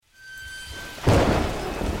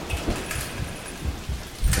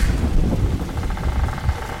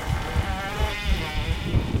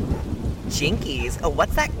Jinkies,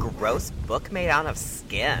 what's that gross book made out of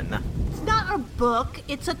skin? It's not a book,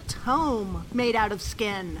 it's a tome made out of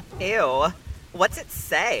skin. Ew. What's it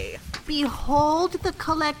say? Behold the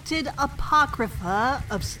collected apocrypha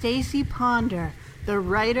of Stacy Ponder, the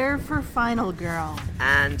writer for Final Girl.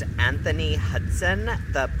 And Anthony Hudson,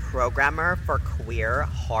 the programmer for Queer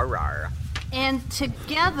Horror. And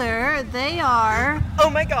together they are... Oh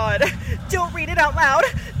my god! Don't read it out loud!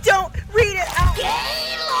 Don't read it out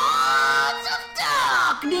Gaylords of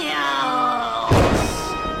Darkness!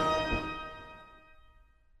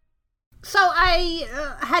 So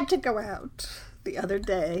I had to go out the other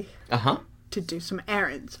day to do some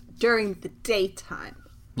errands during the daytime.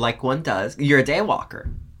 Like one does. You're a day walker.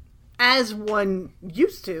 As one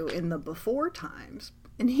used to in the before times.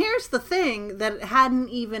 And here's the thing that hadn't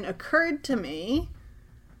even occurred to me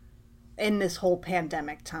in this whole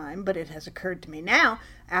pandemic time, but it has occurred to me now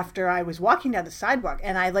after I was walking down the sidewalk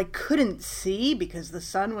and I couldn't see because the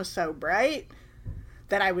sun was so bright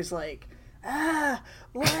that I was like,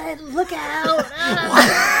 what? Look out.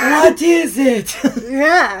 What is it?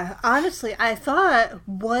 Yeah, honestly, I thought,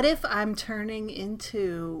 what if I'm turning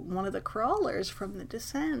into one of the crawlers from The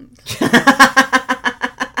Descent?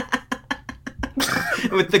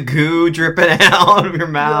 With the goo dripping out of your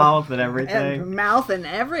mouth and everything. And mouth and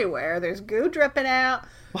everywhere. There's goo dripping out.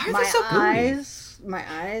 Why are they so gooey? My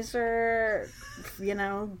eyes are,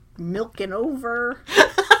 milking over.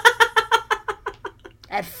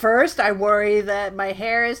 At first, I worry that my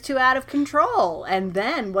hair is too out of control. And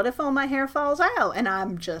then, what if all my hair falls out and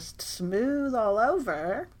I'm just smooth all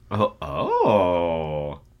over?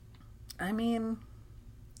 Oh. I mean...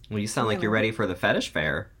 Well, you sound like you're ready for the fetish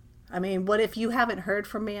fair. I mean, what if you haven't heard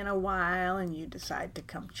from me in a while and you decide to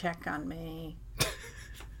come check on me?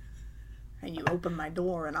 And you open my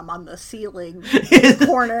door and I'm on the ceiling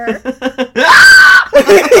corner. Yeah!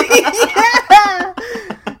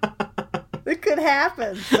 It could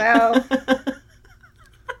happen, so...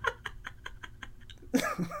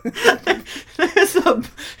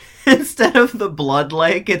 Instead of the Blood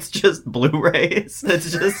Lake, it's just Blu-rays.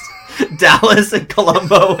 It's just Dallas and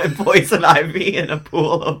Columbo and Poison Ivy in a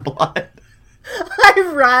pool of blood.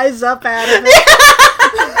 I rise up out of it.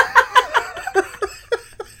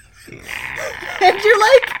 And you're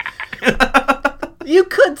like, you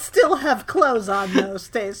could still have clothes on though,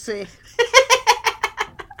 Stacy.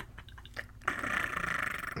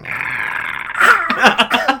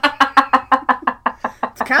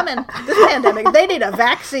 Coming. This pandemic, they need a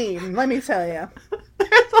vaccine, let me tell you.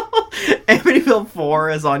 Amityville 4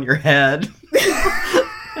 is on your head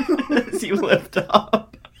as you lift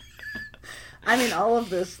up. I mean, all of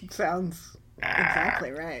this sounds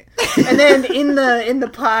exactly right. And then in the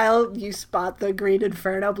pile, you spot the Green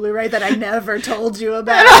Inferno Blu-ray that I never told you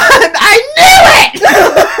about. I knew it!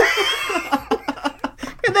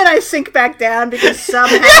 And then I sink back down because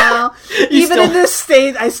somehow, even in this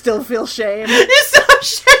state, I still feel shame. You're so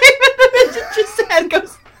ashamed, and then it just head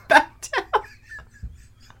goes back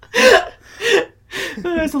down.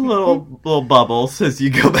 There's a little bubbles as you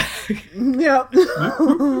go back. Yep.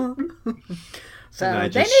 So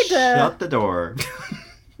they need to shut the door.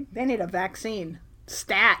 They need a vaccine.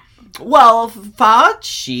 Stat. Well,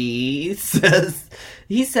 Fauci says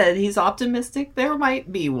he's optimistic there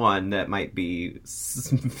might be one that might be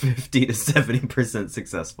 50 to 70%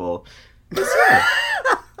 successful this year.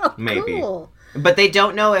 Maybe. Cool. But they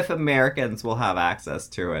don't know if Americans will have access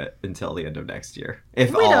to it until the end of next year.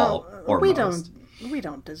 If we all don't, or we most. We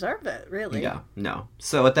don't deserve it, really. Yeah, no.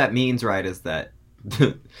 So what that means, right, is that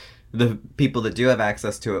the people that do have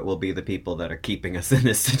access to it will be the people that are keeping us in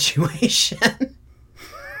this situation.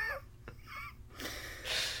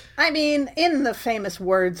 I mean, in the famous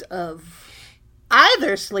words of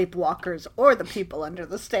either Sleepwalkers or the people under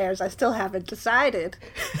the stairs, I still haven't decided.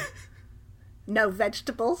 No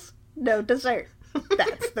vegetables, no dessert.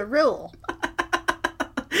 That's the rule.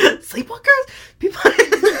 Sleepwalkers? People...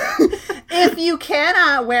 If you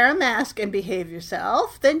cannot wear a mask and behave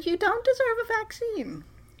yourself, then you don't deserve a vaccine.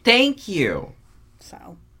 Thank you.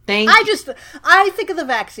 So... I think of the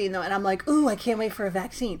vaccine, though, and I'm like, ooh, I can't wait for a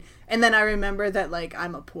vaccine. And then I remember that,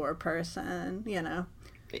 I'm a poor person, Yeah,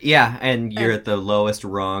 and you're at the lowest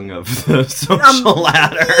rung of the social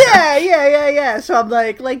ladder. Yeah. So I'm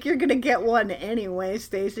like, you're going to get one anyway,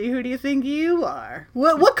 Stacy. Who do you think you are?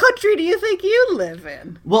 What country do you think you live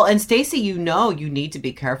in? Well, and Stacy, you need to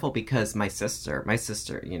be careful because my sister,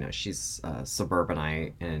 she's a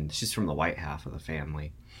suburbanite, and she's from the white half of the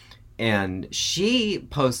family. And she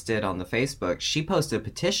posted on the Facebook, she posted a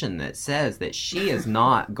petition that says that she is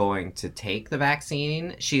not going to take the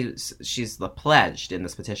vaccine. She's pledged in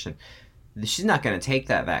this petition she's not going to take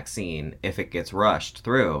that vaccine if it gets rushed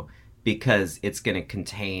through because it's going to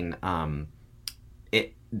contain the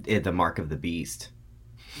mark of the beast.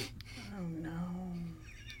 Oh no!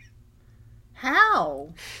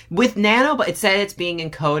 How? With nanobots, it said it's being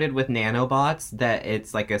encoded with nanobots that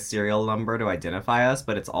it's like a serial number to identify us,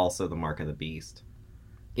 but it's also the mark of the beast.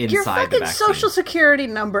 Your Inside the fucking vaccine. social security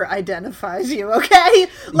number identifies you, okay?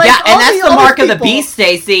 Like, Yeah, and that's the all mark these of the people- beast,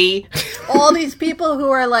 Stacey. All these people who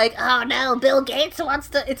are like, oh no, Bill Gates wants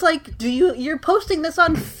to... It's like, you're posting this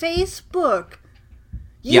on Facebook.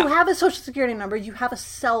 You Yeah. have a social security number, you have a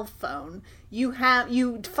cell phone, you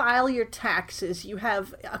file your taxes, you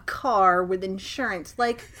have a car with insurance.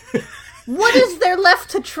 Like, what is there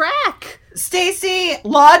left to track? Stacey,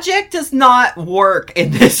 logic does not work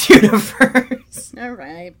in this universe. All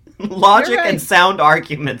right. Logic You're right. and sound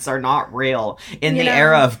arguments are not real in You the know-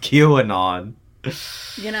 era of QAnon.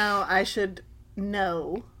 You know, I should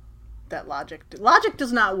know that logic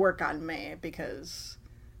does not work on me because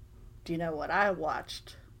do you know what I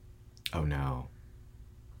watched Oh no.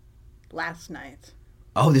 last night?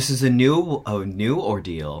 Oh, this is a new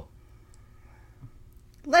ordeal.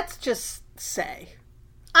 Let's just say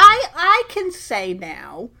I can say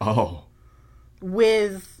now Oh.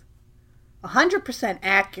 with 100%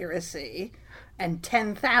 accuracy and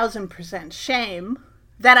 10,000% shame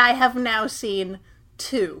that I have now seen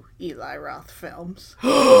 2 Eli Roth films.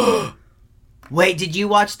 Wait, did you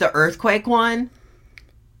watch the earthquake one?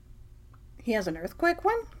 He has an earthquake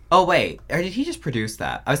one? Oh wait, or did he just produce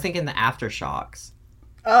that? I was thinking the Aftershocks.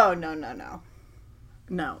 Oh, no.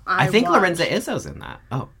 No, I think watched- Lorenza Izzo's in that.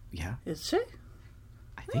 Oh, yeah. Is she?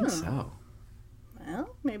 I think so.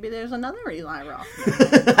 Well, maybe there's another Eli Roth.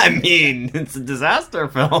 I mean, it's a disaster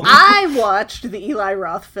film. I watched the Eli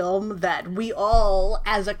Roth film that we all,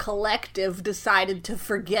 as a collective, decided to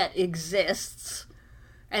forget exists.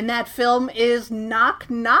 And that film is Knock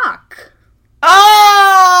Knock.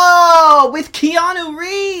 Oh! With Keanu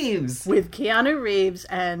Reeves! With Keanu Reeves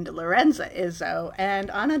and Lorenza Izzo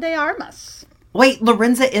and Ana de Armas. Wait,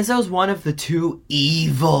 Lorenza Izzo's one of the 2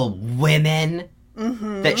 evil women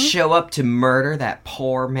that show up to murder that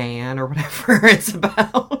poor man or whatever it's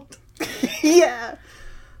about. Yeah.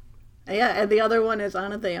 Yeah, and the other one is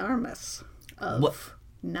Ana de Armas of What?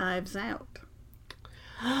 Knives Out.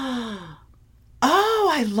 Oh,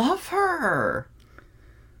 I love her.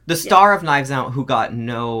 The star of Knives Out who got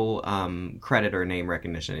no credit or name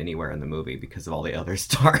recognition anywhere in the movie because of all the other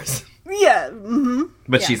stars. Yeah, mm-hmm.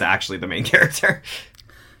 But Yeah. she's actually the main character.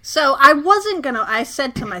 So I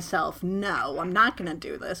said to myself, no, I'm not gonna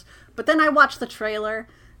do this. But then I watched the trailer,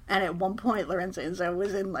 and at one point Lorenza Izzo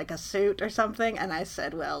was in like a suit or something, and I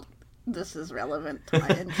said, well, this is relevant to my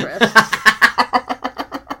interests.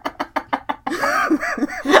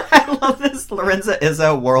 I love this Lorenza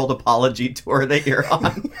Izzo world apology tour that you're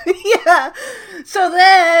on. Yeah. So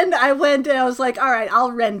then I went and I was like, all right,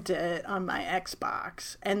 I'll rent it on my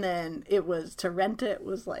Xbox. And then to rent it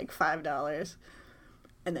was like $5.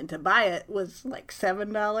 And then to buy it was like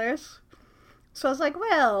 $7. So I was like,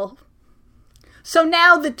 well. So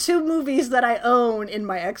now the 2 movies that I own in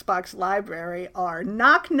my Xbox library are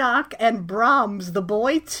Knock Knock and Brahms the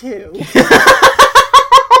Boy 2.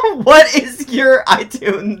 What is your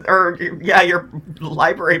iTunes or your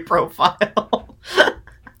library profile?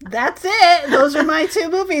 That's it. Those are my 2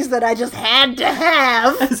 movies that I just had to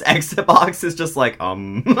have. This Xbox is just like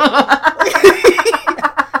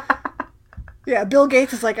Yeah, Bill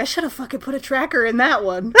Gates is like, I should have fucking put a tracker in that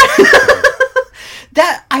one.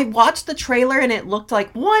 That I watched the trailer and it looked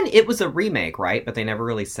like, 1, it was a remake, right? But they never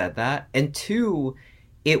really said that. And 2,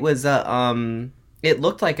 it was it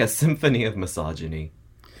looked like a symphony of misogyny.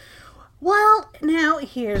 Well, now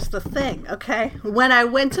here's the thing, okay? When I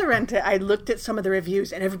went to rent it, I looked at some of the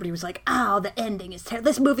reviews and everybody was like, oh, the ending is terrible.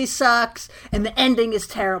 This movie sucks and the ending is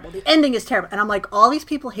terrible. The ending is terrible. And I'm like, all these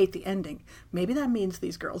people hate the ending. Maybe that means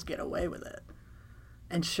these girls get away with it.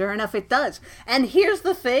 And sure enough, it does. And here's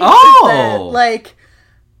the thing. Oh! Is that, like,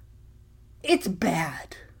 it's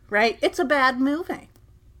bad, right? It's a bad movie.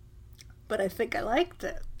 But I think I liked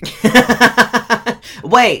it.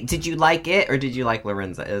 Wait, did you like it or did you like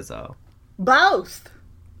Lorenza Izzo? Both.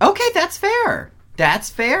 Okay, that's fair. That's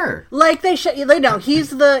fair. Like he's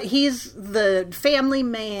the family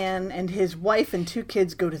man, and his wife and 2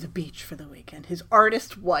 kids go to the beach for the weekend. His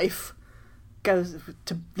artist wife goes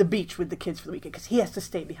to the beach with the kids for the weekend because he has to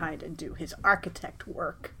stay behind and do his architect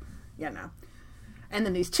work, And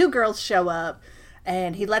then these 2 girls show up,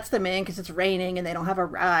 and he lets them in because it's raining and they don't have a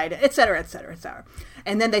ride, etc., etc., etc.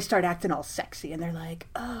 And then they start acting all sexy, and they're like,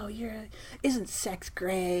 "Oh, isn't sex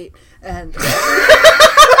great?" And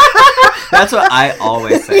That's what I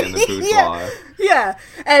always say in the boudoir. Yeah,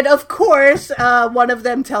 and of course, one of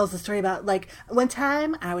them tells the story about, like, one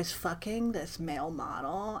time I was fucking this male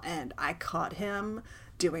model, and I caught him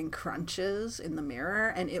doing crunches in the mirror,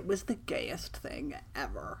 and it was the gayest thing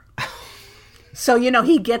ever. So, you know,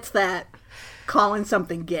 he gets that calling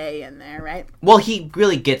something gay in there, right? Well, he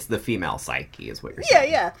really gets the female psyche, is what you're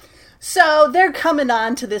saying. Yeah. So they're coming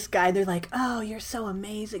on to this guy. They're like, oh, you're so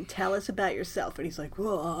amazing. Tell us about yourself. And he's like,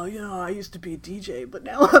 well, you know, I used to be a DJ, but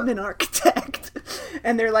now I'm an architect.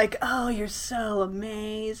 And they're like, oh, you're so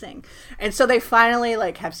amazing. And so they finally,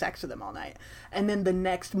 like, have sex with him all night. And then the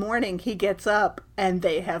next morning he gets up and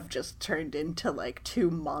they have just turned into, like, two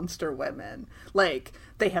monster women. Like,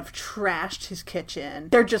 they have trashed his kitchen.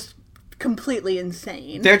 They're just completely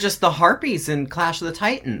insane. They're just the harpies in Clash of the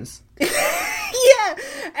Titans. Yeah,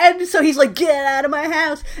 and so he's like, get out of my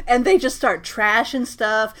house, and they just start trashing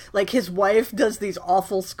stuff. Like, his wife does these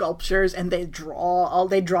awful sculptures, and they draw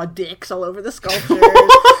dicks all over the sculptures.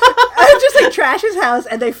 And just like trash his house,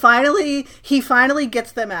 and he finally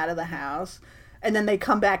gets them out of the house, and then they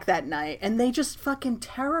come back that night, and they just fucking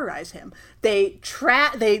terrorize him. They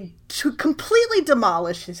completely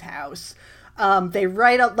demolish his house. They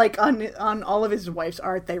write out, like, on all of his wife's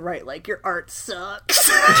art, they write, like, your art sucks.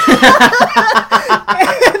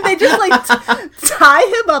 And they just, like, tie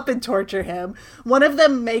him up and torture him. One of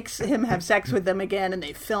them makes him have sex with them again, and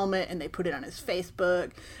they film it, and they put it on his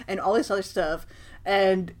Facebook, and all this other stuff.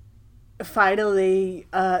 And finally,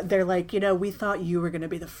 they're like, you know, we thought you were going to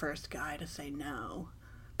be the first guy to say no.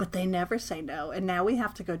 But they never say no, and now we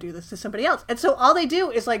have to go do this to somebody else. And so all they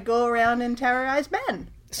do is, like, go around and terrorize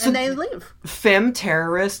men. So and they leave. Femme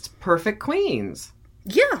terrorist perfect queens.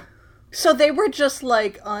 Yeah. So they were just,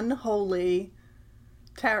 like, unholy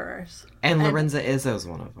terrors. And Lorenza Izzo's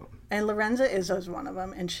one of them. And Lorenza Izzo's one of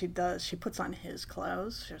them, and she puts on his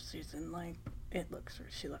clothes. She's in, like,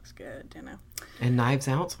 she looks good, you know. And Knives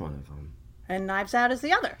Out's one of them. And Knives Out is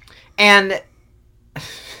the other. And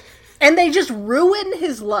they just ruin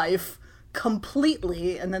his life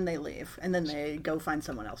completely, and then they leave. And then they go find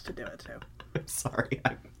someone else to do it, too. I'm sorry.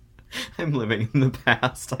 I'm living in the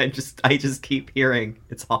past. I just keep hearing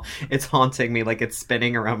it's haunting me, like it's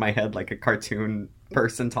spinning around my head like a cartoon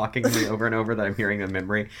person talking to me over and over that I'm hearing in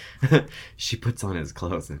memory. She puts on his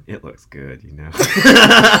clothes and it looks good, you know. She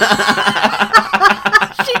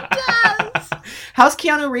does. How's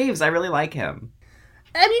Keanu Reeves? I really like him.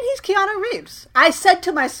 I mean, he's Keanu Reeves. I said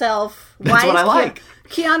to myself, that's what I like.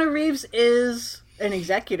 Keanu Reeves is an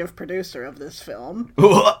executive producer of this film.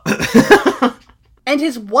 And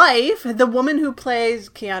his wife, the woman who plays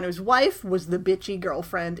Keanu's wife, was the bitchy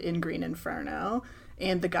girlfriend in Green Inferno.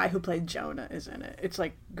 And the guy who played Jonah is in it. It's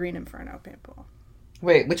like Green Inferno people.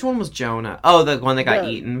 Wait, which one was Jonah? Oh, the one that got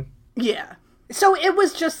eaten? Yeah. So it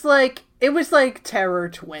was just like, terror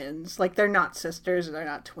twins. Like, they're not sisters, they're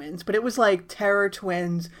not twins. But it was like terror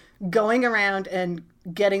twins going around and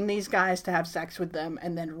getting these guys to have sex with them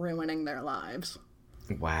and then ruining their lives.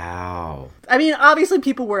 Wow. I mean, obviously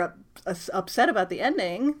people were upset about the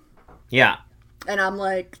ending. Yeah. And I'm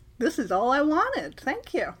like, this is all I wanted.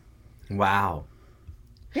 Thank you. Wow.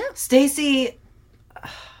 Yeah. Stacey,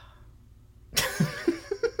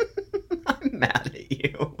 I'm mad at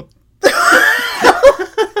you.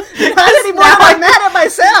 Not anymore. I'm mad at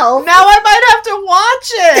myself. Now I might have to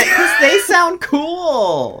watch it because they sound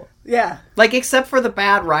cool. Yeah. Like, except for the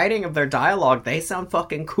bad writing of their dialogue, they sound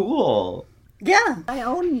fucking cool. Yeah. I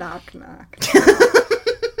own Knock Knock.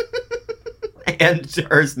 And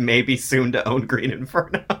hers maybe soon to own Green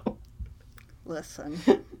Inferno. Listen.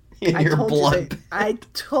 I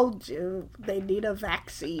told you they need a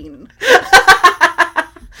vaccine.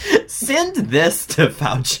 Send this to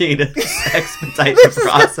Fauci to expedite the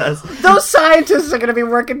process. Those scientists are going to be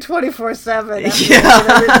working 24/7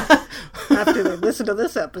 Yeah. after they listen to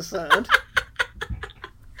this episode.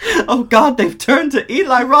 Oh God, they've turned to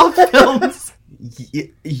Eli Roth films.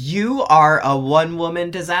 You are a one-woman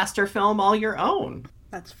disaster film all your own.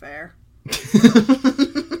 That's fair.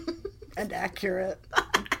 And accurate.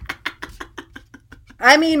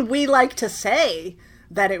 I mean, we like to say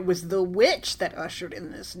that it was The Witch that ushered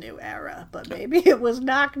in this new era, but maybe it was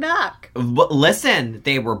Knock Knock. Listen,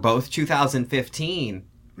 they were both 2015.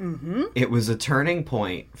 Mm-hmm. It was a turning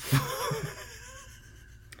point.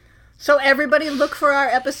 So everybody look for our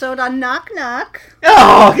episode on Knock Knock.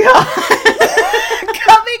 Oh, God.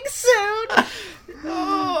 Coming soon.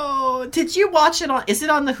 Oh, did you watch it on... Is it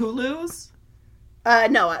on the Hulus?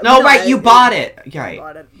 No. No, right, you bought it. Right. I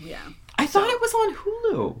bought it, yeah. I thought it was on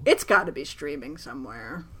Hulu. It's got to be streaming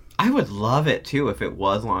somewhere. I would love it, too, if it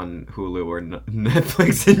was on Hulu or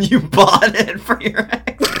Netflix and you bought it for your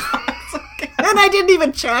Xbox. And I didn't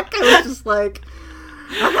even check. I was just like,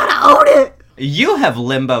 I gotta own it. You have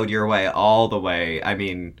limboed your way all the way. I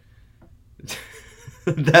mean,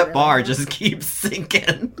 that bar just keeps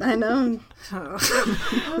sinking. I know.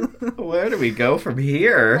 Where do we go from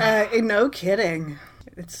here? No kidding.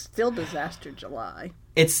 It's still Disaster July.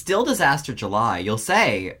 It's still Disaster July, you'll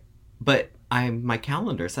say, but my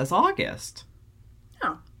calendar says August.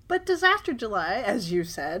 No, but Disaster July, as you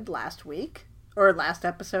said last week, or last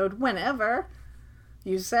episode, whenever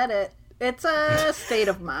you said it, it's a state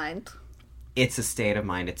of mind. It's a state of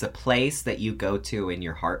mind. It's a place that you go to in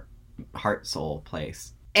your heart, soul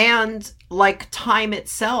place. And like time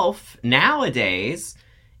itself, nowadays,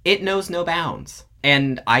 it knows no bounds.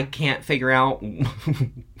 And I can't figure out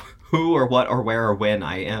who or what or where or when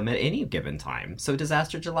I am at any given time. So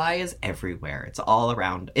Disaster July is everywhere. It's all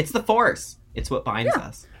around. It's the force. It's what binds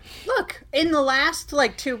us. Look, in the last,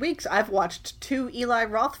 2 weeks, I've watched 2 Eli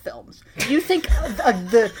Roth films. You think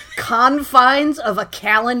the confines of a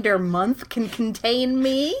calendar month can contain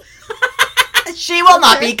me? She will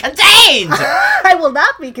not be contained! I will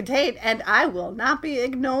not be contained, and I will not be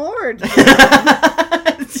ignored.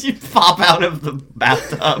 You pop out of the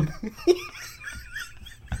bathtub.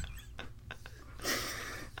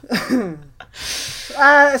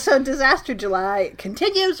 So Disaster July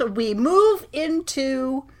continues. We move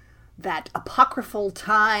into that apocryphal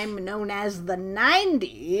time known as the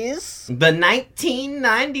 90s. The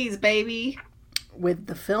 1990s, baby. With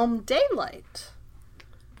the film Daylight.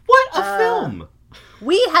 What a film!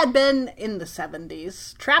 We had been in the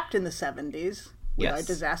 70s, trapped in the 70s with Yes. our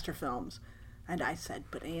disaster films. And I said,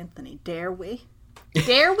 but Anthony, dare we?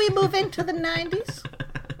 Dare we move into the 90s?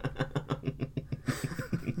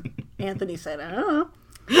 Anthony said, I don't know.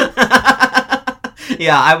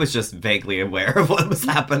 Yeah, I was just vaguely aware of what was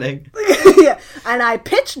happening. Yeah, and I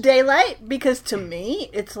pitched Daylight because to me,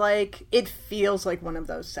 it feels like one of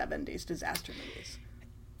those 70s disaster movies.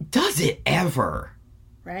 Does it ever?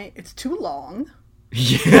 Right? It's too long.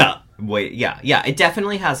 Yeah. Wait, yeah. It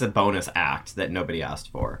definitely has a bonus act that nobody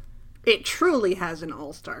asked for. It truly has an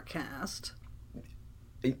all-star cast.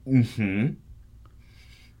 Mm-hmm.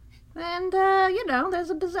 And, there's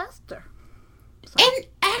a disaster. So. And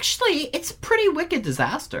actually, it's a pretty wicked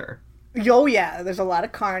disaster. Oh, yeah, there's a lot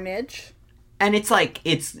of carnage. And it's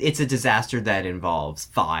it's a disaster that involves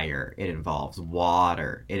fire, it involves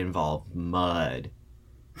water, it involves mud.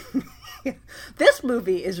 This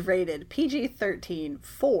movie is rated PG-13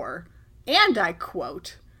 for, and I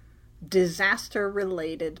quote,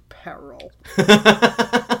 disaster-related peril.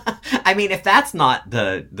 I mean, if that's not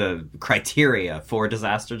the criteria for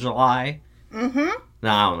Disaster July, I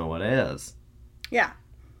don't know what is. Yeah.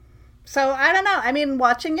 So, I don't know. I mean,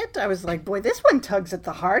 watching it, I was like, boy, this one tugs at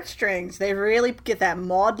the heartstrings. They really get that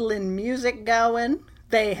maudlin music going.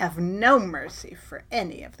 They have no mercy for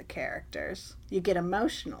any of the characters. You get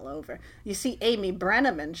emotional over. You see Amy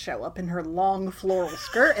Brenneman show up in her long floral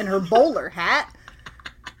skirt and her bowler hat.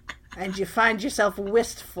 And you find yourself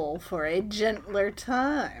wistful for a gentler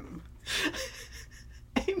time.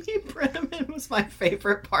 Amy Brenneman was my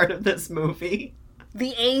favorite part of this movie.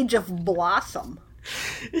 The Age of Blossom.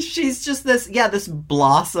 She's just this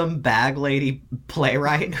blossom bag lady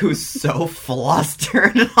playwright who's so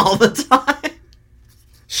flustered all the time.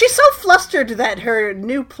 She's so flustered that her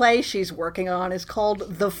new play she's working on is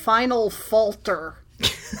called The Final Falter.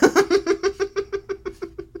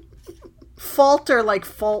 Falter like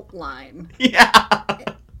fault line. Yeah.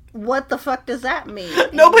 What the fuck does that mean?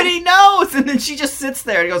 Nobody knows. And then she just sits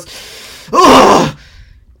there and goes, ugh!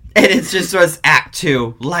 And it's just was Act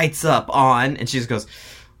 2, lights up on, and she just goes,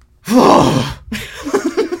 ugh!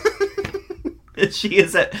 And she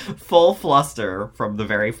is at full fluster from the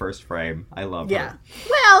very first frame. I love her.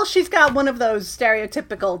 Well, she's got one of those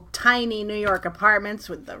stereotypical tiny New York apartments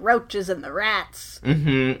with the roaches and the rats.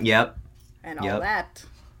 Mm-hmm. Yep. And all that.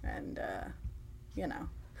 And,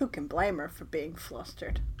 who can blame her for being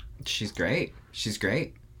flustered? She's great. She's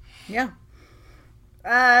great. Yeah.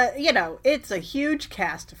 It's a huge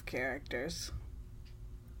cast of characters.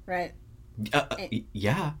 Right?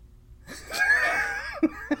 Yeah.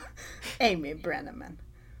 Amy Brenneman.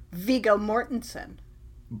 Viggo Mortensen.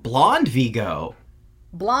 Blonde Viggo.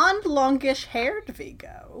 Blonde, longish-haired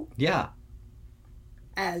Viggo. Yeah.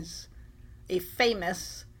 As a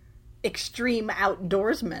famous extreme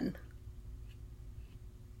outdoorsman.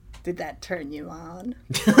 Did that turn you on?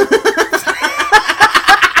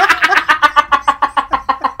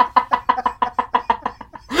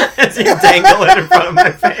 As you dangle it in front of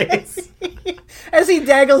my face. As he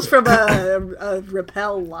dangles from a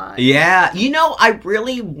rappel line. Yeah. I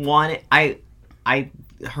really want it.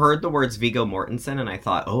 heard the words Viggo Mortensen and I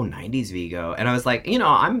thought, oh, 90s Viggo. And I was like,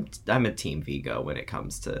 I'm a team Viggo when it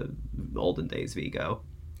comes to olden days Viggo.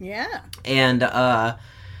 Yeah. And I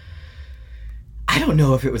don't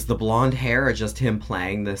know if it was the blonde hair or just him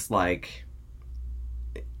playing this, like,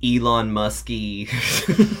 Elon Musky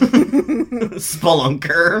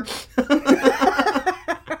spelunker.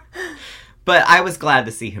 But I was glad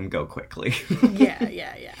to see him go quickly.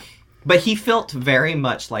 Yeah. But he felt very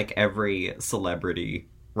much like every celebrity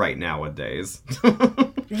right nowadays.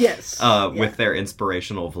 Yes. With their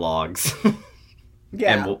inspirational vlogs.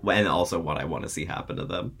 Yeah. And also what I want to see happen to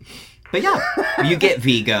them. But yeah, you get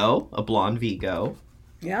Viggo, a blonde Viggo.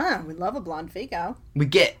 Yeah, we love a blonde Viggo. We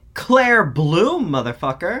get Claire Bloom,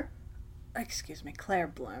 motherfucker. Excuse me, Claire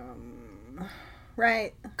Bloom.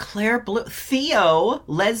 Right. Claire Bloom. Theo,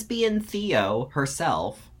 lesbian Theo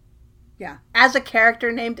herself. Yeah. As a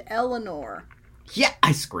character named Eleanor. Yeah,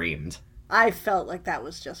 I screamed. I felt like that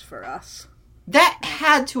was just for us. That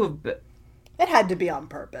had to have been... It had to be on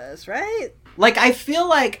purpose, right? Like, I feel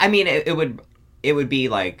like... I mean, it would be,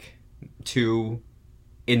 like, too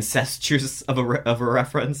incestuous of a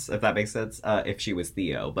reference, if that makes sense, if she was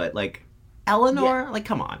Theo. But, like, Eleanor? Like,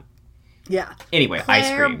 come on. Yeah. Anyway, Claire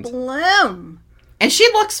I screamed. Bloom. And she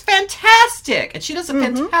looks fantastic! And she does a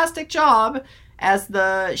fantastic job as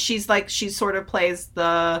she sort of plays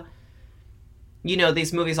the...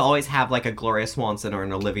 these movies always have, like, a Gloria Swanson or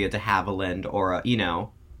an Olivia de Havilland or a,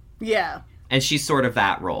 Yeah. And she's sort of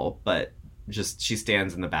that role, but just she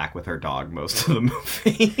stands in the back with her dog most of the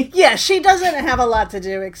movie. Yeah, she doesn't have a lot to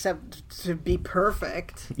do except to be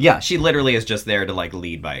perfect. Yeah, she literally is just there to, like,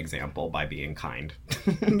 lead by example by being kind.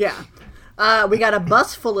 Yeah. We got a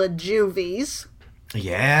bus full of juvies.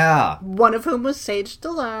 Yeah. One of whom was Sage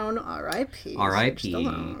Stallone, R.I.P. R.I.P. Sage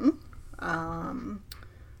Stallone.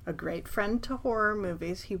 A great friend to horror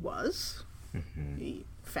movies, he was. Mm-hmm. He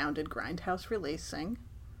founded Grindhouse Releasing.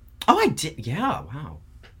 Oh, I did. Yeah, wow.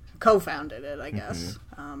 Co-founded it, I guess.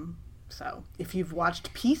 So, if you've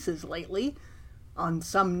watched Pieces lately on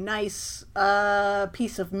some nice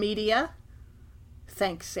piece of media,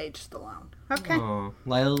 thanks Sage Stallone. Okay. Oh,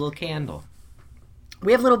 light a little candle.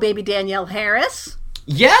 We have little baby Danielle Harris.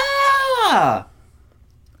 Yeah!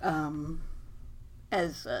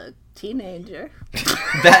 As a teenager.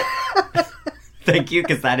 Thank you,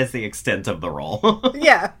 because that is the extent of the role.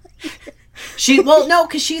 Yeah.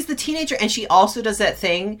 Because she's the teenager, and she also does that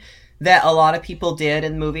thing that a lot of people did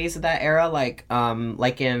in movies of that era, like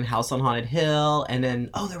in House on Haunted Hill, and then,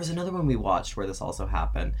 there was another one we watched where this also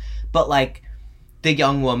happened. But, like, the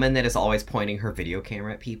young woman that is always pointing her video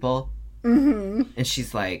camera at people, and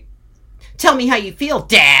she's like, tell me how you feel,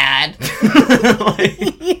 Dad!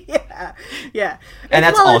 Yeah. And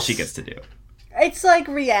that's all she gets to do. It's like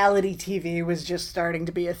reality TV was just starting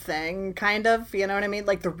to be a thing, kind of, you know what I mean?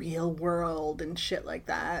 Like The Real World and shit like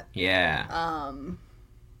that. Yeah.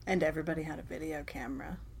 And everybody had a video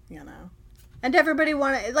camera, And everybody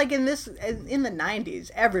wanted, like in the 90s,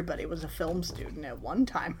 everybody was a film student at one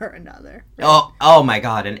time or another. Right? Oh my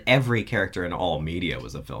god, and every character in all media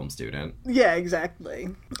was a film student. Yeah, exactly.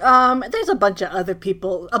 There's a bunch of other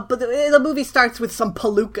people. But the movie starts with some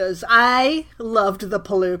palookas. I loved the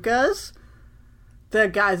palookas. The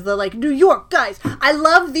guys, the, like, New York guys. I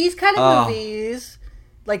love these kind of movies.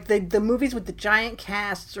 Like, the movies with the giant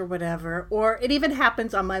casts or whatever. Or it even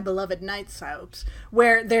happens on My Beloved Night Soaps,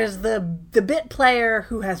 where there's the bit player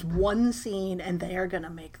who has one scene and they are going to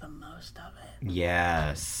make the most of it.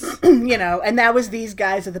 Yes. And that was these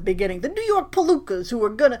guys at the beginning. The New York palookas who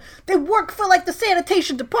are they work for, like, the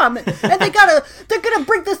sanitation department. And they're gonna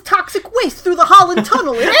bring this toxic waste through the Holland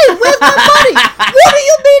Tunnel. And, hey, where's my money? What do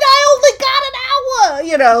you mean I only got an hour?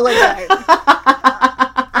 Like that.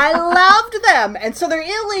 I loved them. And so they're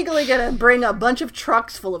illegally gonna bring a bunch of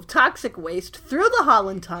trucks full of toxic waste through the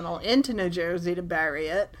Holland Tunnel into New Jersey to bury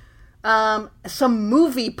it. Some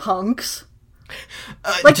movie punks.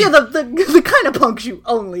 The kind of punks you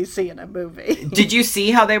only see in a movie. Did you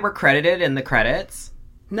see how they were credited in the credits?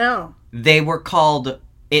 No. They were called,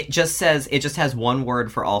 it just has one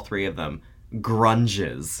word for all three of them.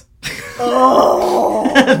 Grunges. Oh.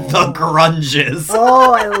 The Grunges.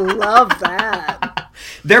 Oh, I love that.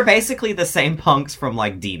 They're basically the same punks from,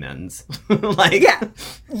 like, Demons. Like, yeah.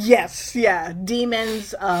 Yes, yeah.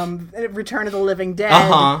 Demons, Return of the Living Dead.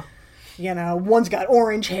 Uh-huh. One's got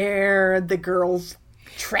orange hair, the girl's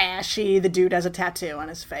trashy, the dude has a tattoo on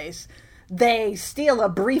his face. They steal a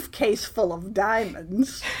briefcase full of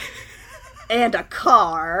diamonds and a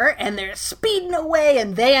car, and they're speeding away,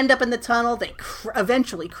 and they end up in the tunnel. They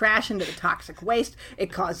eventually crash into the toxic waste.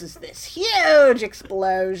 It causes this huge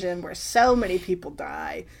explosion where so many people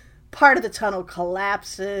die. part of the tunnel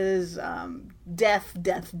collapses,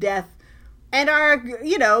 death, and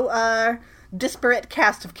our disparate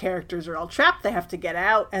cast of characters are all trapped. They have to get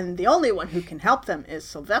out, and the only one who can help them is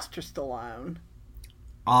Sylvester Stallone.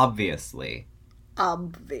 Obviously.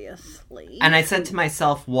 And I said to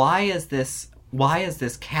myself, why is this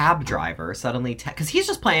cab driver suddenly... Because he's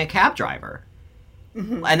just playing a cab driver.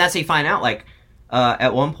 Mm-hmm. And that's how you find out, like,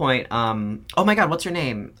 at one point, oh my god, what's her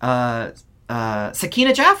name?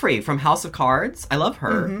 Sakina Jaffrey from House of Cards. I love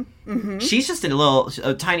her. Mm-hmm. Mm-hmm. She's just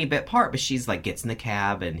a tiny bit part, but she's like, gets in the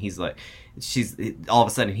cab, and he's like... all of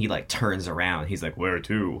a sudden he like turns around, he's like, where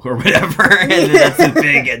to, or whatever, and then that's the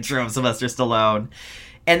big intro of Sylvester Stallone.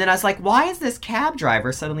 And then I was like, why is this cab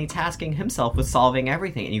driver suddenly tasking himself with solving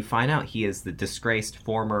everything? And you find out he is the disgraced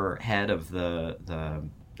former head of the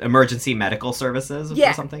emergency medical services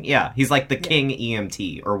or something. Yeah, he's like the king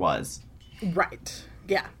EMT, or was. Right.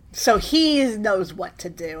 Yeah. So he knows what to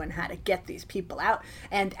do and how to get these people out.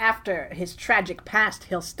 And after his tragic past,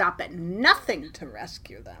 he'll stop at nothing to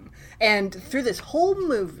rescue them. And through this whole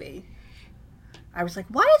movie, I was like,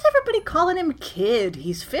 why is everybody calling him Kid?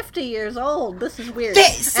 He's 50 years old. This is weird.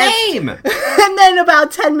 Same! And then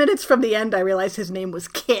about 10 minutes from the end, I realized his name was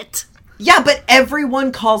Kit. Yeah, but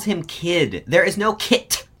everyone calls him Kid. There is no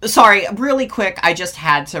Kit. Sorry, really quick, I just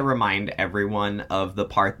had to remind everyone of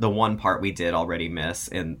the one part we did already miss,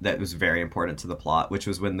 and that was very important to the plot, which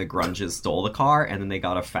was when the grunges stole the car, and then they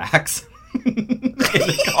got a fax in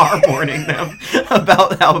the car warning them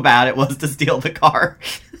about how bad it was to steal the car.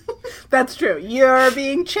 That's true. You're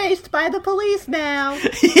being chased by the police now.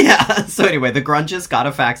 Yeah, so anyway, the grunges got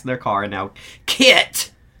a fax in their car, and now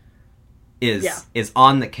Kit is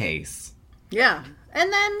on the case. Yeah,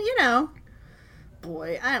 and then,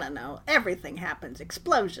 boy, I don't know. Everything happens.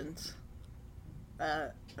 Explosions.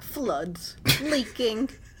 Floods. Leaking.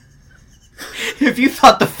 If you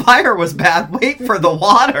thought the fire was bad, wait for the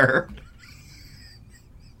water.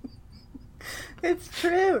 It's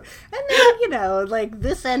true. And then,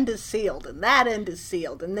 this end is sealed, and that end is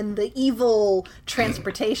sealed. And then the evil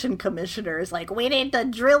transportation commissioner is like, we need to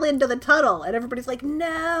drill into the tunnel. And everybody's like,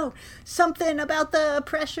 no, something about the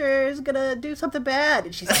pressure is going to do something bad.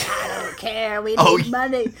 And she's like, I don't care. We need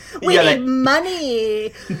money. We need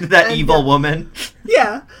money. That evil woman.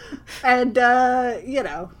 Yeah. And,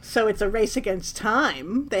 so it's a race against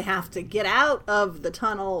time. They have to get out of the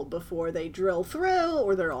tunnel before they drill through,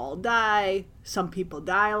 or they'll all die. Some people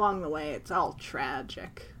die along the way. It's all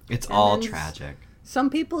tragic. It's all tragic.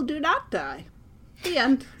 Some people do not die. The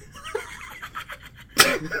end.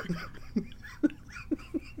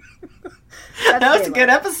 That was a good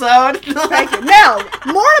episode. Thank you. Now,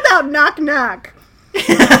 more about Knock Knock.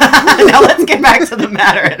 Now let's get back to the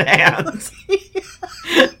matter at hand.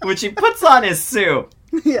 Which he puts on his suit.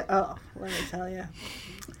 Yeah. Oh, let me tell you.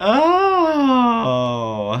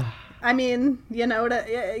 Oh. I mean,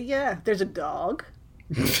 there's a dog.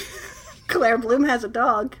 Claire Bloom has a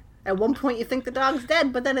dog. At one point you think the dog's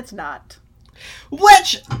dead, but then it's not.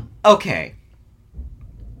 Okay.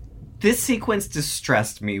 This sequence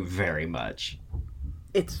distressed me very much.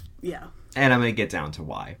 And I'm going to get down to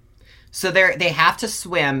why. So they have to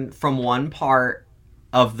swim from one part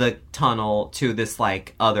of the tunnel to this,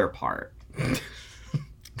 other part.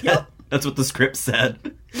 Yep. That's what the script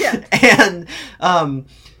said. Yeah. And,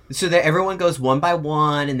 so that everyone goes one by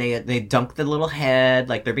one, and they dunk the little head,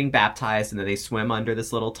 like they're being baptized, and then they swim under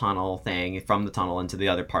this little tunnel thing from the tunnel into the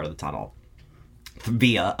other part of the tunnel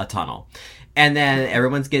via a tunnel. And then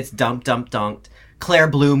everyone gets dunked. Claire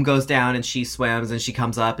Bloom goes down, and she swims, and she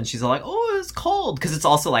comes up, and she's all like, oh, it's cold. Because it's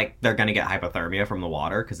also they're going to get hypothermia from the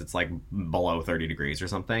water, because it's below 30 degrees or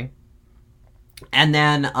something. And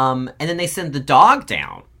then they send the dog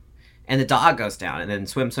down. And the dog goes down, and then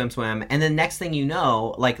swim. And then next thing you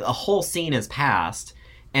know, a whole scene has passed.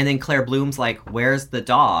 And then Claire Bloom's like, where's the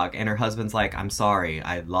dog? And her husband's like, I'm sorry,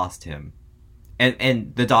 I lost him.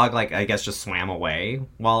 And the dog, I guess, just swam away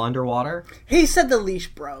while underwater. He said the leash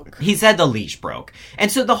broke.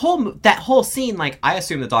 And so that whole scene, I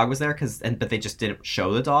assume the dog was there, but they just didn't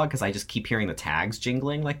show the dog, because I just keep hearing the tags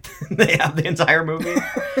jingling, they have the entire movie.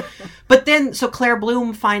 But then, so Claire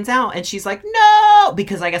Bloom finds out, and she's like, no!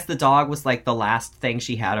 Because I guess the dog was, the last thing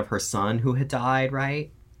she had of her son who had died,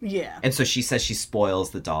 right? Yeah. And so she says she spoils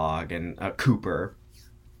the dog, and Cooper.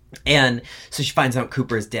 And so she finds out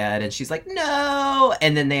Cooper's dead, and she's like, no!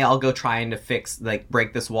 And then they all go trying to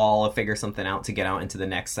break this wall or figure something out to get out into the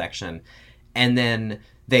next section. And then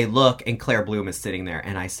they look, and Claire Bloom is sitting there,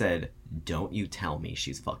 and I said, don't you tell me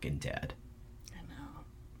she's fucking dead. I know.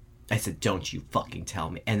 I said, don't you fucking tell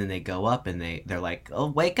me. And then they go up and they're like, oh,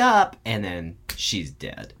 wake up. And then she's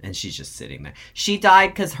dead. And she's just sitting there. She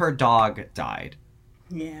died because her dog died.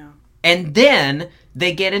 Yeah. And then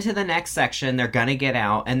they get into the next section. They're going to get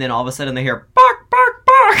out. And then all of a sudden they hear, bark, bark,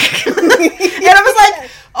 bark. And I was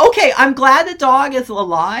like, okay, I'm glad the dog is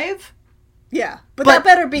alive. Yeah. But that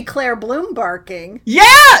better be Claire Bloom barking. Yeah.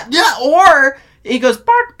 Yeah. Or he goes,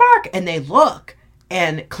 bark, bark. And they look.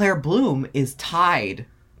 And Claire Bloom is tied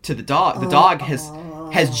to the dog. The dog has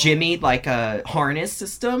jimmied like a harness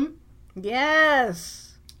system.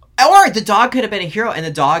 Yes. Or the dog could have been a hero, and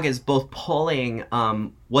the dog is both pulling,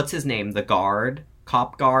 what's his name? The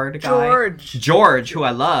cop guard guy? George, who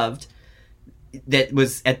I loved. That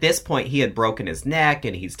was, at this point, he had broken his neck,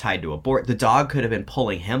 and he's tied to a board. The dog could have been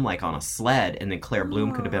pulling him, like, on a sled, and then Claire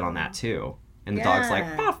Bloom could have been on that, too. And the dog's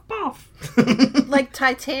like, puff, puff. Like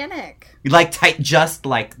Titanic. Just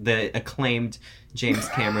like the acclaimed James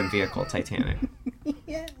Cameron vehicle, Titanic.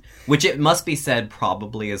 Yeah. Which, it must be said,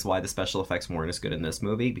 probably is why the special effects weren't as good in this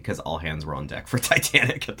movie, because all hands were on deck for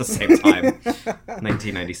Titanic at the same time.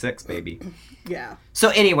 1996, baby. Yeah. So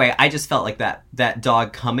anyway, I just felt like that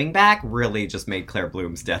dog coming back really just made Claire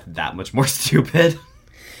Bloom's death that much more stupid.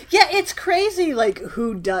 Yeah, it's crazy, like,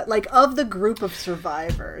 who does... Like, of the group of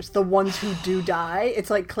survivors, the ones who do die, it's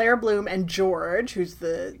like Claire Bloom and George, who's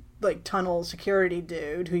the, like, tunnel security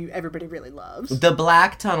dude who everybody really loves. The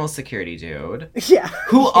black tunnel security dude. Yeah.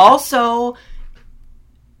 Who also...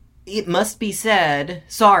 It must be said...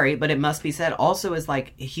 Sorry, but it must be said also is,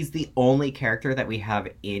 like, he's the only character that we have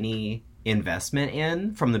any investment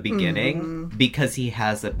in from the beginning, because he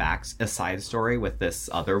has a side story with this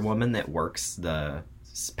other woman that works the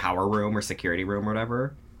power room or security room or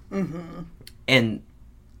whatever. And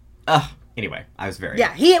anyway, I was very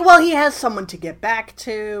he has someone to get back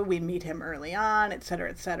to. We meet him early on, etc.,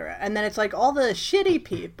 etc. And then it's like all the shitty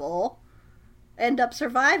people end up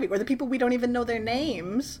surviving, or the people we don't even know their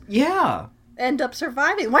names end up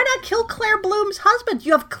surviving. Why not kill Claire Bloom's husband?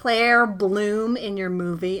 You have Claire Bloom in your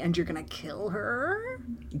movie and you're gonna kill her?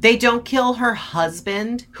 They don't kill her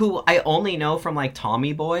husband, who I only know from, like,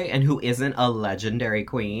 Tommy Boy, and who isn't a legendary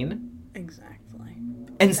queen. Exactly.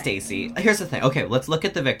 And Stacy. Here's the thing. Okay, let's look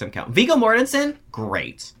at the victim count. Viggo Mortensen,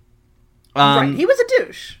 great. Right, he was a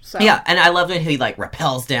douche. So. Yeah, and I love when he, like,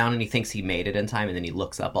 rappels down and he thinks he made it in time, and then he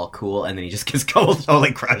looks up all cool, and then he just gets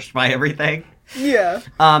totally crushed by everything. Yeah.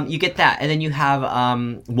 You get that. And then you have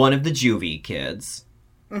one of the juvie kids.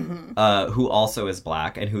 Who also is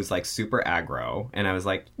black and who's, like, super aggro. And I was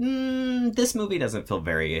like, this movie doesn't feel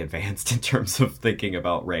very advanced in terms of thinking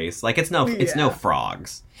about race. Like, it's no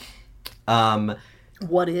frogs.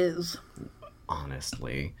 What is?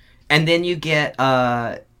 Honestly. And then you get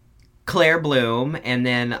Claire Bloom and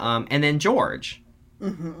then George.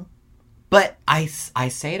 But I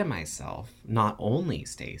say to myself, not only,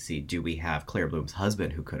 Stacy, do we have Claire Bloom's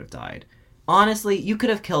husband who could have died. Honestly, you could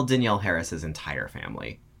have killed Danielle Harris's entire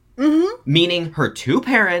family. Meaning her two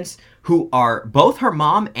parents, who are both her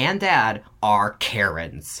mom and dad, are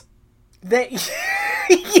Karens. They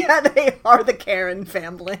are the Karen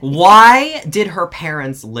family. Why did her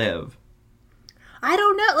parents live? I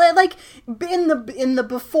don't know. Like in the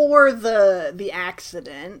before the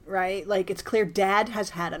accident, right? Like, it's clear dad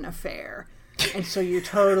has had an affair, and so you're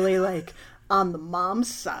totally like on the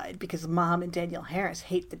mom's side because mom and Danielle Harris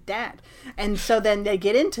hate the dad, and so then they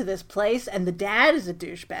get into this place, and the dad is a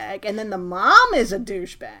douchebag, and then the mom is a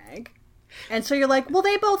douchebag, and so you're like, well,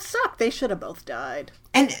 they both suck. They should have both died.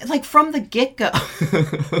 And, like, from the get-go...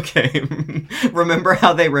 Okay. Remember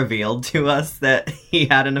how they revealed to us that he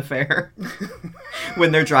had an affair?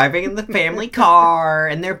 When they're driving in the family car,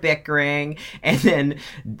 and they're bickering, and then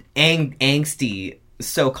angsty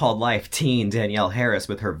so-called life teen Danielle Harris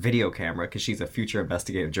with her video camera, because she's a future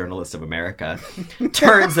investigative journalist of America,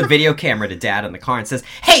 turns the video camera to Dad in the car and says,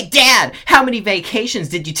 "Hey, Dad, how many vacations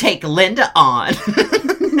did you take Linda on?"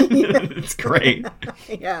 It's great.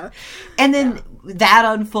 Yeah. And then that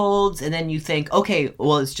unfolds, and then you think, okay,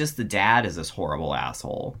 well, it's just the dad is this horrible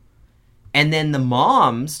asshole. And then the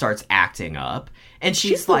mom starts acting up, and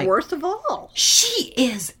she's like... the worst of all. She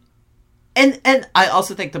is... And I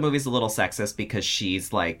also think the movie's a little sexist because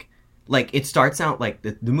she's like it starts out like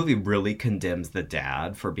the movie really condemns the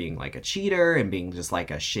dad for being like a cheater and being just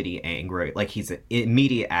like a shitty angry, like he's an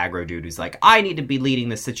immediate aggro dude who's like, I need to be leading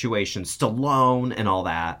the situation, Stallone and all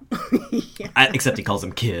that. Except he calls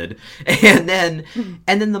him kid. And then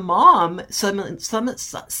the mom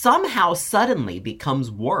somehow suddenly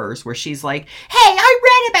becomes worse, where she's like, hey, I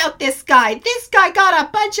read about this guy. This guy got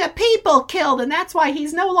a bunch of people killed, and that's why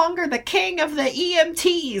he's no longer the king of the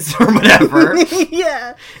EMTs or whatever.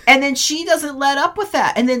 Yeah. And then she doesn't let up with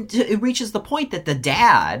that. And then it reaches the point that the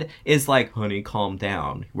dad is like, honey, calm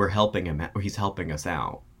down. We're helping him. He's helping us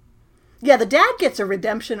out. Yeah, the dad gets a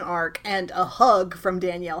redemption arc and a hug from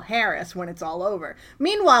Danielle Harris when it's all over.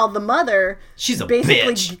 Meanwhile, the mother... She's a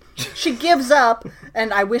basically, bitch. She gives up,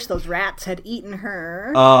 and I wish those rats had eaten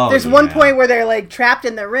her. Oh, There's one yeah. point where they're, like, trapped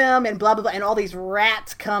in the room, and blah, blah, blah, and all these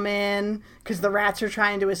rats come in, because the rats are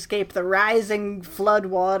trying to escape the rising flood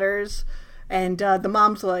waters. And the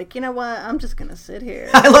mom's like, you know what, I'm just gonna sit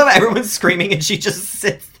here. I love everyone's screaming, and she just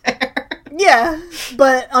sits there. Yeah,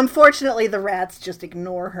 but unfortunately the rats just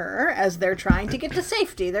ignore her as they're trying to get to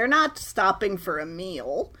safety. They're not stopping for a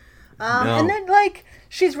meal. No. And then, like,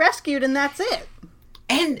 she's rescued and that's it.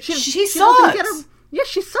 And she doesn't get sucks.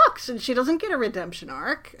 she sucks, and she doesn't get a redemption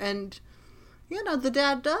arc. And, you know, the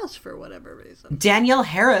dad does for whatever reason. Danielle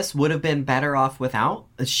Harris would have been better off without.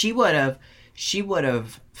 She would have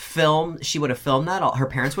filmed that all. Her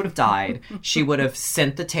parents would have died. She would have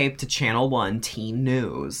sent the tape to Channel 1 Teen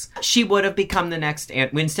News. She would have become the next,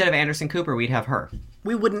 instead of Anderson Cooper, we'd have her.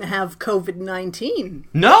 We wouldn't have COVID-19.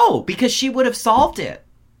 No, because she would have solved it.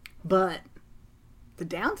 But the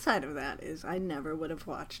downside of that is I never would have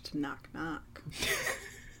watched Knock Knock.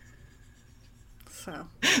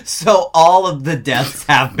 So all of the deaths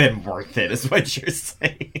have been worth it, is what you're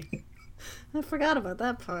saying. I forgot about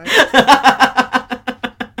that part.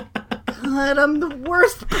 God, I'm the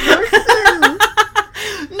worst person.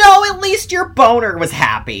 No, at least your boner was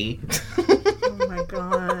happy. Oh my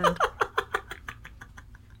god.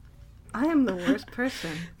 I am the worst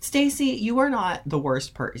person. Stacey, you are not the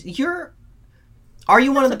worst person. Are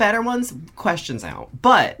you one of the better ones? Questions out.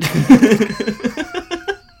 But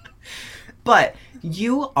but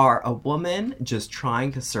you are a woman just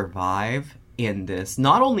trying to survive in this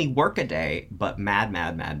not only workaday, but mad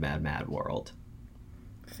world.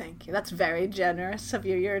 Thank you. That's very generous of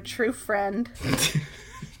you. You're a true friend.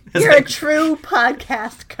 You're a true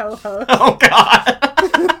podcast co-host. Oh, God.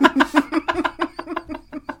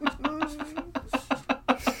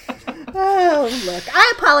 Oh, look.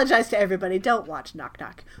 I apologize to everybody. Don't watch Knock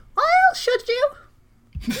Knock. Well, should you?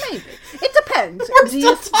 Maybe. It depends. We're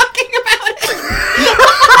still talking about it.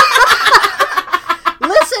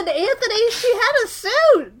 Listen, Anthony, she had a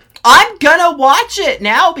suit. I'm gonna watch it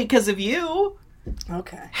now because of you.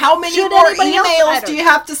 Okay. How many Should more anybody else? emails do you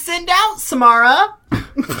have to send out, Samara?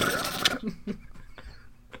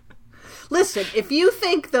 Listen, if you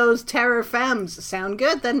think those Terror Femmes sound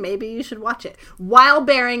good, then maybe you should watch it. While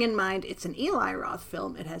bearing in mind it's an Eli Roth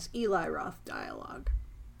film, it has Eli Roth dialogue.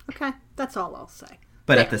 Okay, that's all I'll say.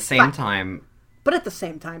 But There, at the same fine. time... But at the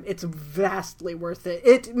same time, it's vastly worth it.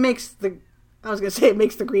 It makes the... I was going to say it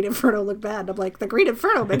makes the Green Inferno look bad. I'm like, the Green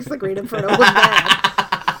Inferno makes the Green Inferno look bad.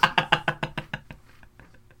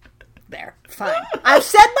 There, fine. I've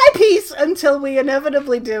said my piece until we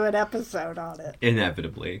inevitably do an episode on it.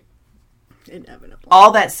 Inevitably. Inevitably.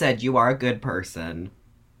 All that said, you are a good person.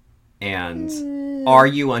 And are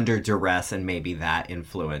you under duress, and maybe that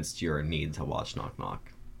influenced your need to watch Knock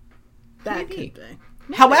Knock? That Maybe. could be.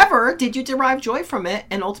 However, did you derive joy from it,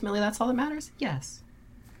 and ultimately that's all that matters? Yes.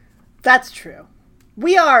 That's true.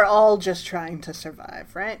 We are all just trying to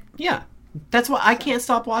survive, right? Yeah. That's why I can't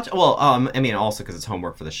stop watching. Well, I mean, also because it's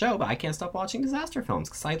homework for the show, but I can't stop watching disaster films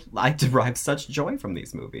because I derive such joy from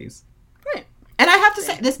these movies. Right. And I have to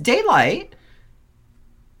say, this Daylight,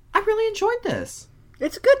 I really enjoyed this.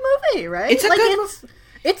 It's a good movie, right? It's a good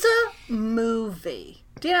It's a movie.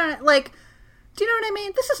 Do you know what I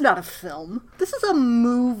mean? This is not a film. This is a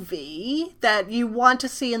movie that you want to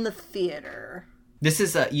see in the theater. This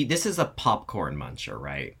is a popcorn muncher,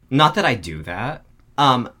 right? Not that I do that.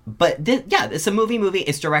 But it's a movie.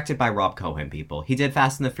 It's directed by Rob Cohen, people. He did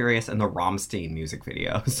Fast and the Furious and the Rammstein music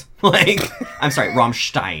videos. I'm sorry,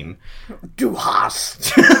 Rammstein. Du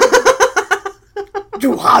hast.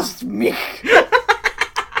 Du hast mich.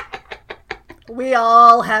 We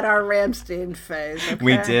all had our Rammstein phase, okay?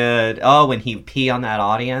 We did. Oh, when he pee on that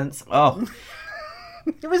audience. Oh.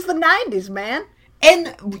 It was the 90s, man.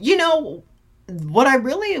 And, you know, what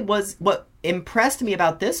impressed me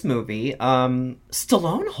about this movie,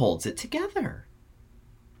 Stallone holds it together.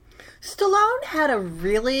 Stallone had a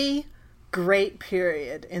really great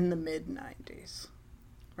period in the mid-90s,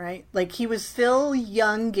 right? Like, he was still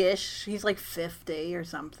youngish. He's like 50 or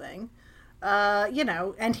something.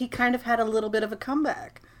 And he kind of had a little bit of a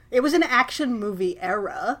comeback. It was an action movie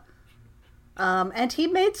era. And he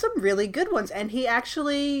made some really good ones. And he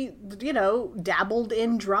actually, dabbled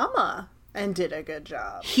in drama and did a good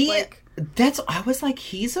job. I was like,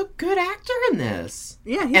 he's a good actor in this.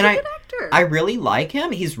 Yeah, he's a good actor. I really like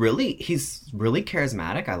him. He's really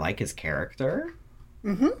charismatic. I like his character.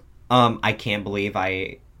 Mm-hmm. I can't believe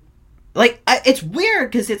it's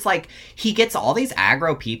weird because it's like he gets all these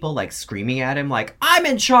aggro people like screaming at him like, I'm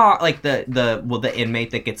in charge. Like the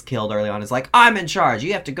inmate that gets killed early on is like, I'm in charge.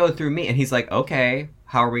 You have to go through me. And he's like, okay,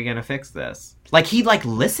 how are we gonna fix this? Like he like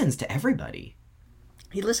listens to everybody.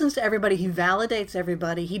 He listens to everybody. He validates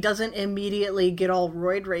everybody. He doesn't immediately get all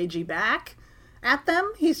roid ragey back at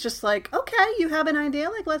them. He's just like, okay, you have an idea?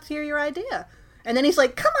 Like, let's hear your idea. And then he's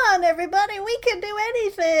like, come on, everybody, we can do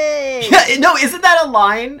anything. Yeah, no, isn't that a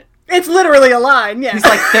line? It's literally a line, yeah. He's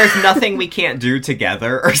like, there's nothing we can't do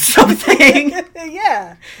together or something.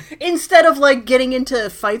 Yeah. Instead of, like, getting into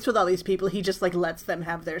fights with all these people, he just, like, lets them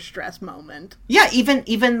have their stress moment. Yeah,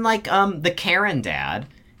 even like, the Karen dad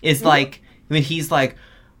is like, I mean, he's like,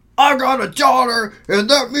 I got a daughter, and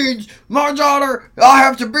that means my daughter, I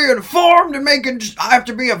have to be informed and I have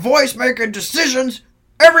to be a voice making decisions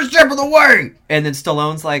every step of the way. And then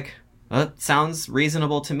Stallone's like, that sounds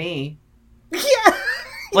reasonable to me. Yeah.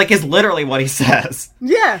 Like, is literally what he says.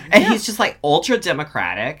 Yeah. And he's just, like, ultra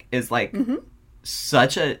democratic, is, like,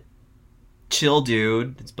 such a chill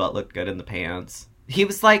dude. His butt looked good in the pants. He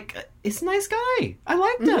was, like, he's a nice guy. I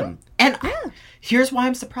liked him. And here's why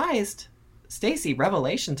I'm surprised. Stacey,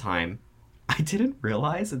 revelation time. I didn't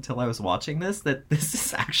realize until I was watching this that this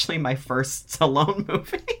is actually my first Stallone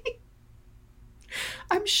movie.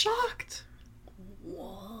 I'm shocked.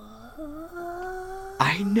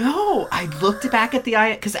 I know. I looked back at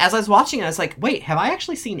because as I was watching it, I was like, wait, have I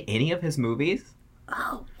actually seen any of his movies?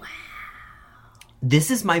 Oh, wow.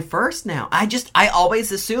 This is my first now. I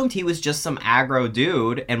always assumed he was just some aggro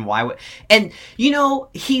dude, and and, you know,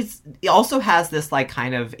 he also has this, like,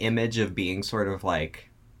 kind of image of being sort of, like,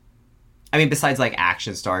 I mean, besides, like,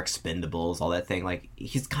 Action Star, Expendables, all that thing, like,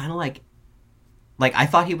 he's kind of, like, I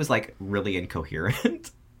thought he was, like, really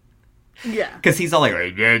incoherent. Yeah. Because he's all like,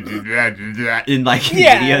 in like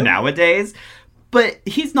media nowadays. But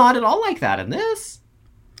he's not at all like that in this.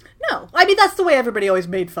 No. I mean, that's the way everybody always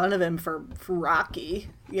made fun of him for Rocky.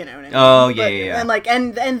 You know what I mean? Oh, yeah. And like,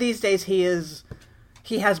 and these days he has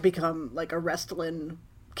become like a wrestling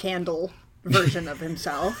candle version of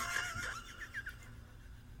himself.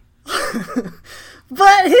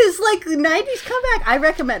 But his like 90s comeback, I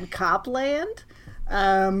recommend Copland.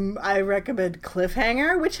 I recommend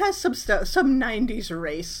Cliffhanger, which has some 90s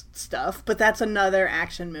race stuff, but that's another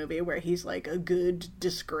action movie where he's like a good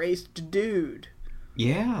disgraced dude.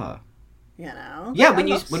 Yeah. You know? Yeah, when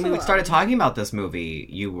we started talking about this movie,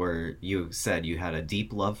 you said you had a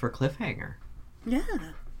deep love for Cliffhanger.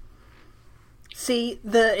 Yeah. See,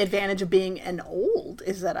 the advantage of being an old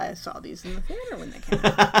is that I saw these in the theater when they came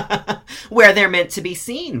out. Where they're meant to be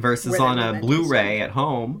seen versus on a Blu-ray at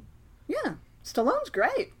home. Yeah. Stallone's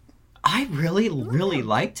great. I really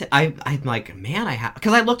liked it. I'm like, man,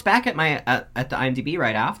 because I looked back at at the IMDb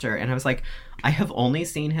right after, and I was like, I have only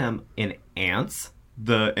seen him in Ants,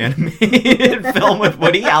 the animated film with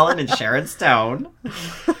Woody Allen and Sharon Stone.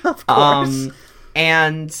 Of course.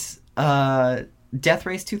 And Death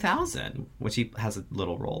Race 2000, which he has a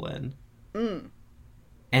little role in.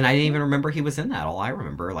 And I didn't even remember he was in that. All I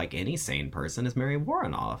remember, like any sane person, is Mary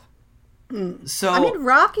Woronov. So I mean,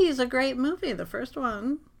 Rocky is a great movie, the first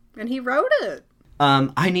one, and he wrote it.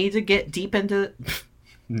 I need to get deep into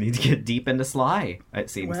Sly. It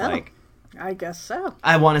seems like. I guess so.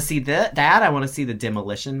 I want to see that. I want to see the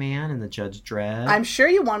Demolition Man and the Judge Dredd. I'm sure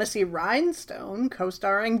you want to see Rhinestone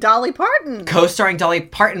co-starring Dolly Parton.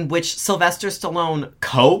 Which Sylvester Stallone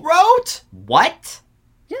co-wrote? What?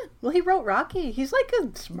 Yeah, well, he wrote Rocky. He's like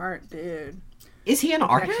a smart dude. Is he an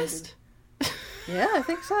artist? Yeah, I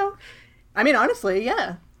think so. I mean, honestly,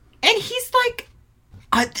 yeah. And he's like,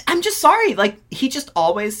 I'm just sorry. Like, he just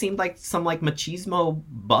always seemed like some, like, machismo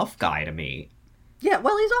buff guy to me. Yeah,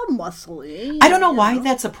 well, he's all muscly. I don't know why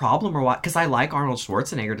that's a problem or what, because I like Arnold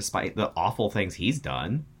Schwarzenegger despite the awful things he's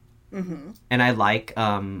done. Mm-hmm. And I like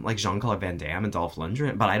Jean-Claude Van Damme and Dolph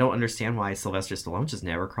Lundgren, but I don't understand why Sylvester Stallone just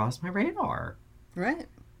never crossed my radar. Right.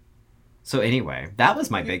 So anyway, that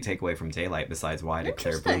was my big takeaway from Daylight, besides why I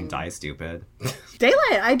declare being die stupid.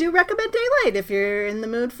 Daylight. I do recommend Daylight if you're in the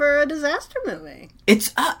mood for a disaster movie.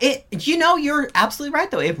 It's, you're absolutely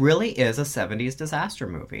right, though. It really is a 70s disaster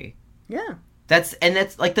movie. Yeah. That's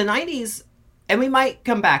like the 90s, and we might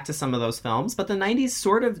come back to some of those films, but the 90s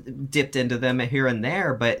sort of dipped into them here and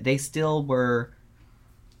there, but they still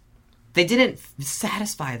they didn't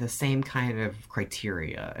satisfy the same kind of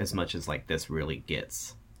criteria as much as, like, this really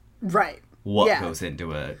gets. Right. what Yeah. goes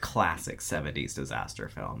into a classic 70s disaster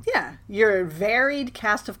film. Yeah, your varied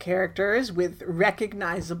cast of characters with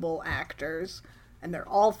recognizable actors, and they're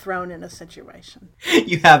all thrown in a situation.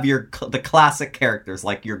 You have the classic characters,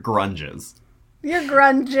 like your grunges. Your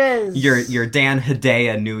grunges. Your Dan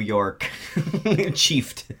Hedaya New York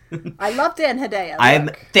chieftain. I love Dan Hedaya.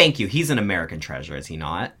 Look. Thank you. He's an American treasure, is he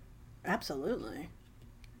not? Absolutely.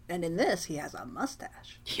 And in this, he has a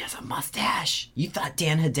mustache. He has a mustache. You thought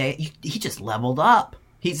Dan Hedaya... he just leveled up.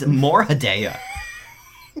 He's more Hedaya.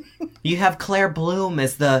 You have Claire Bloom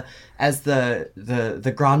as the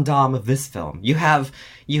grande dame of this film. You have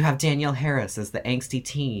Danielle Harris as the angsty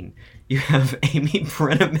teen. You have Amy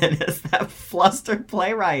Brenneman as that flustered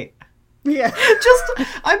playwright. Yeah.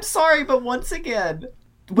 I'm sorry, but once again,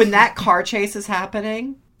 when that car chase is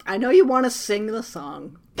happening... I know you want to sing the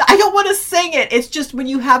song. I don't want to sing it. It's just when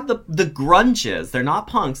you have the grunges, they're not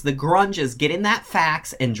punks, the grunges getting that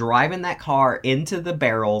fax and driving that car into the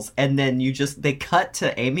barrels, and then they cut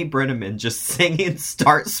to Amy Brenneman just singing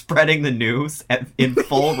Start Spreading the News in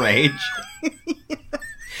full rage.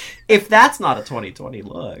 If that's not a 2020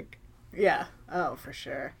 look. Yeah. Oh, for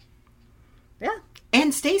sure. Yeah.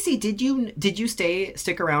 And Stacey, did you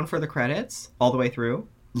stick around for the credits all the way through?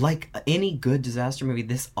 Like any good disaster movie,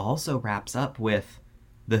 this also wraps up with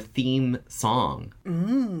the theme song.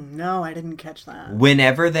 No, I didn't catch that.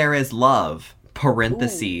 Whenever There Is Love,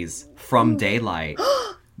 parentheses, From Daylight,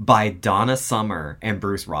 by Donna Summer and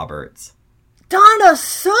Bruce Roberts. Donna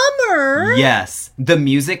Summer? Yes. The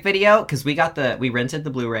music video, because we rented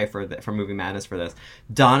the Blu-ray for Movie Madness for this.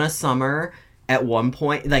 Donna Summer, at one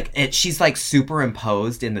point, she's like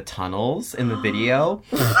superimposed in the tunnels in the video.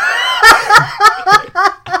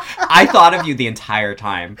 I thought of you the entire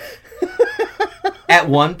time. At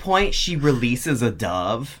one point, she releases a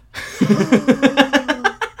dove. And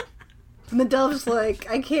the dove's like,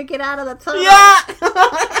 I can't get out of the tunnel. Yeah!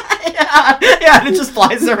 yeah, and it just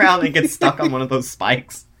flies around and gets stuck on one of those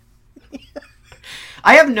spikes.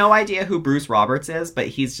 I have no idea who Bruce Roberts is, but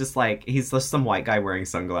he's just some white guy wearing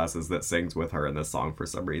sunglasses that sings with her in this song for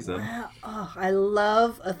some reason. Wow. Oh, I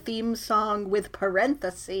love a theme song with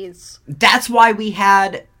parentheses. That's why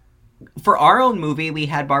for our own movie, we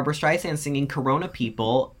had Barbara Streisand singing Corona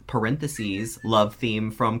People, parentheses, love theme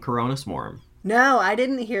from Corona Swarm. No, I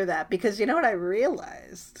didn't hear that, because you know what I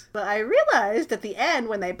realized? But I realized at the end,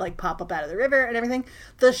 when they pop up out of the river and everything,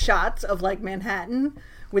 the shots of Manhattan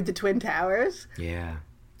with the Twin Towers. Yeah.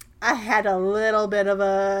 I had a little bit of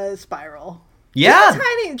a spiral. Yeah.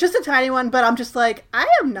 Just a tiny one, but I'm just like, I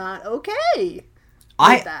am not okay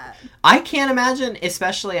with that. I can't imagine,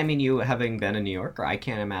 especially, you having been a New Yorker, I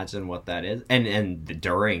can't imagine what that is. And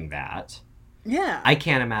during that, yeah, I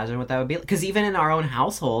can't imagine what that would be. Because even in our own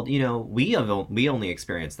household, we only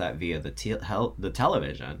experienced that via the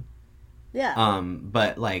television. Yeah.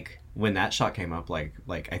 But when that shot came up, I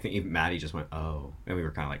think even Maddie just went, oh, and we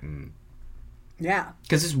were kind of like, Yeah.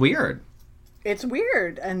 Because it's weird. It's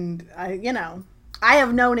weird, and I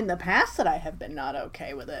have known in the past that I have been not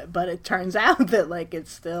okay with it, but it turns out that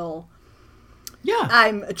it's still. Yeah.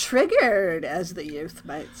 I'm triggered, as the youth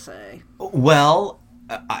might say. Well,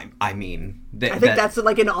 I think that's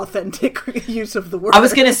an authentic use of the word. I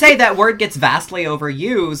was going to say that word gets vastly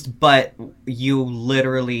overused, but you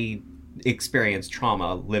literally experience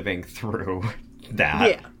trauma living through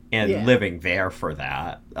that and living there for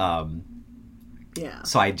that. Yeah.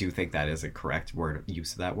 So I do think that is a correct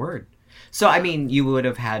use of that word. So, you would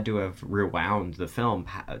have had to have rewound the film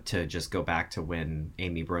to just go back to when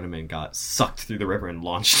Amy Brenneman got sucked through the river and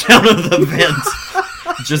launched out of the vent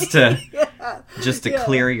just to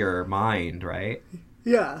clear your mind, right?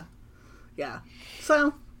 Yeah. Yeah.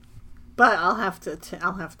 So, but I'll have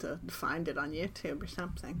to find it on YouTube or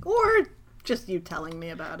something. Or just you telling me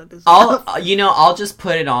about it as well. I'll just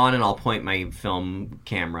put it on and I'll point my film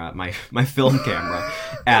camera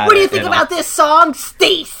at what do you think about this song,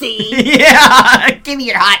 Stacey? Yeah, give me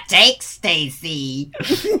your hot takes, Stacey.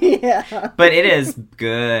 Yeah. But it is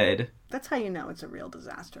good. That's how you know it's a real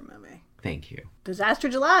disaster movie. Thank you. Disaster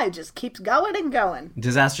July just keeps going and going.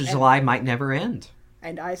 Disaster July might never end.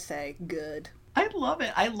 And I say good. I love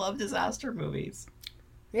it. I love disaster movies.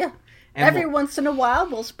 Yeah. And every once in a while,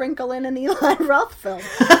 we'll sprinkle in an Eli Roth film.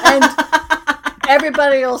 And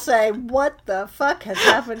everybody will say, what the fuck has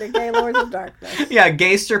happened to Gaylords of Darkness? Yeah,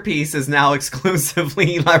 Gaysterpiece is now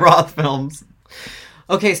exclusively Eli Roth films.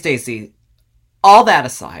 Okay, Stacey, all that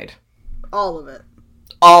aside. All of it.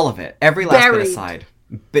 All of it. Every last Buried. bit aside.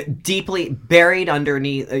 Deeply buried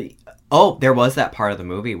underneath. There was that part of the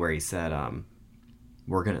movie where he said,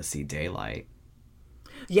 we're going to see daylight.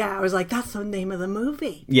 Yeah, I was like, that's the name of the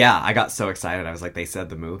movie. Yeah, I got so excited. I was like, they said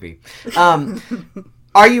the movie.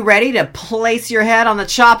 Are you ready to place your head on the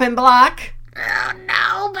chopping block? Oh,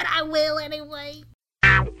 no, but I will anyway.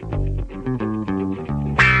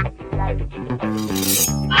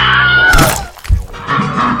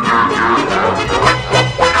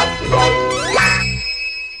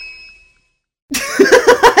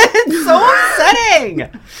 It's so upsetting.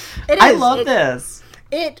 I love this.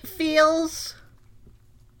 It feels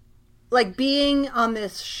like being on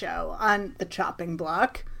this show, on the chopping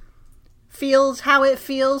block, feels how it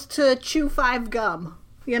feels to chew 5 gum,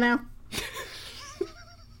 you know?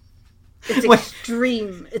 It's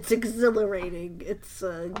extreme. It's exhilarating. It's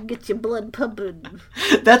get your blood pumping.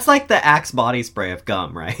 That's like the Axe body spray of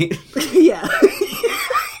gum, right? Yeah.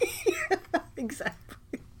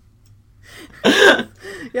 Exactly.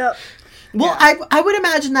 Yep. Well, yeah. I would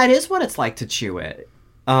imagine that is what it's like to chew it.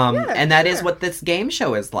 And that is what this game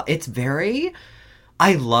show is like. It's very...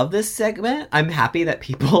 I love this segment. I'm happy that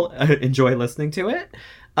people enjoy listening to it.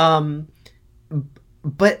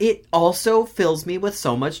 But it also fills me with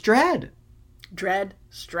so much dread. Dread,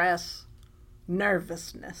 stress,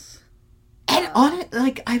 nervousness. And on it,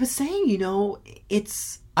 like I was saying, you know,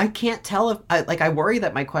 it's... I can't tell if... I worry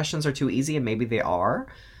that my questions are too easy, and maybe they are.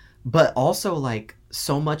 But also, like,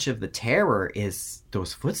 so much of the terror is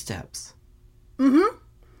those footsteps. Mm-hmm.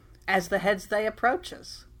 As the heads they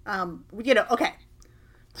approaches. You know, okay.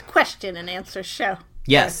 It's a question and answer show.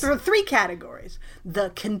 Yes. There are 3 categories.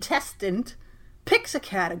 The contestant picks a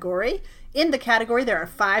category. In the category, there are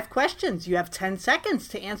 5 questions. You have 10 seconds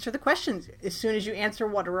to answer the questions. As soon as you answer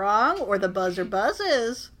one wrong, or the buzzer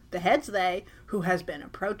buzzes, the heads they, who has been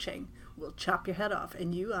approaching, will chop your head off,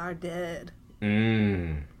 and you are dead.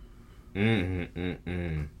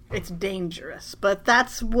 It's dangerous, but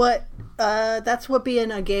that's what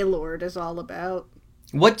being a Gaylord is all about.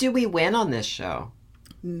 What do we win on this show?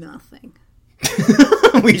 Nothing.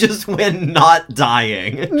 We just win not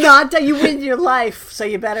dying. You win your life, so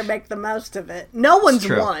you better make the most of it. No one's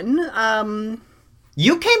won.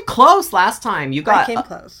 You came close last time. I came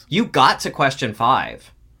close. You got to question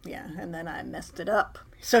 5. Yeah, and then I messed it up.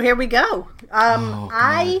 So here we go.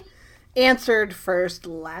 I answered first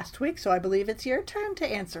last week, so I believe it's your turn to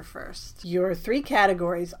answer first. Your 3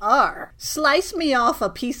 categories are: slice me off a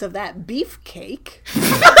piece of that beefcake.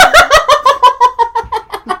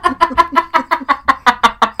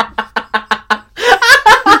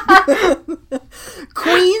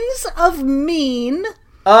 Queens of Mean.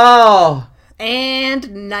 Oh.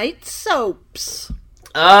 And Night Soaps.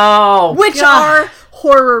 Oh. Which are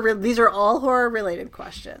horror. These are all horror related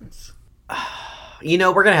questions. You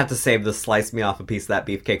know, we're gonna have to save the slice me off a piece of that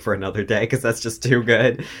beefcake for another day, because that's just too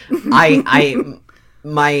good. My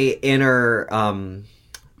inner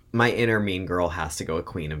mean girl has to go with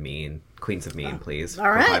Queens of Mean, please.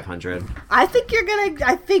 All right. 500. I think you're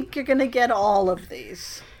gonna get all of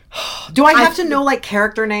these. Do I have to know like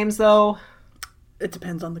character names though? It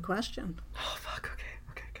depends on the question. Oh fuck.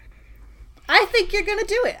 Okay. I think you're gonna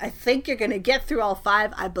do it. I think you're gonna get through all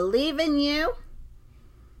 5. I believe in you.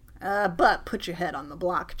 But put your head on the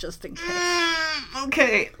block just in case.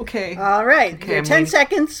 Okay. All right. Okay, your 10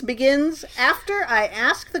 seconds begins after I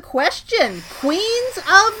ask the question. Queens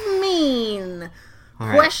of Mean.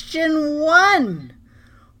 All question 1.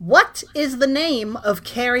 What is the name of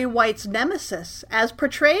Carrie White's nemesis as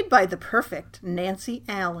portrayed by the perfect Nancy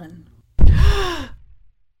Allen?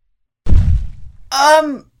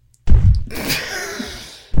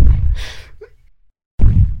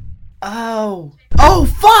 Oh,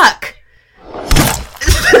 fuck!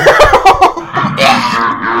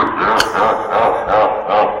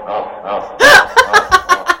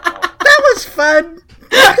 That was fun.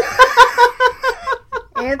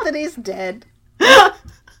 Anthony's dead.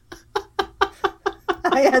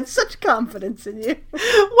 I had such confidence in you.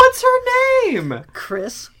 What's her name?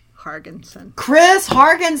 Chris Hargensen. Chris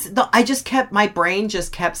Hargensen. My brain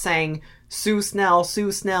just kept saying Sue Snell.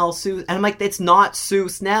 And I'm like, it's not Sue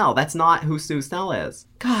Snell. That's not who Sue Snell is.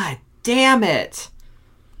 God damn it.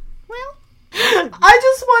 Well, I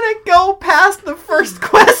just want to go past the first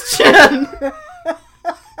question.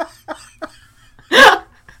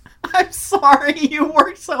 I'm sorry you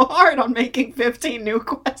worked so hard on making 15 new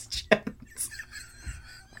questions.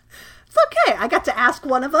 It's okay. I got to ask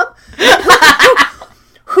one of them.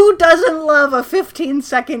 Who doesn't love a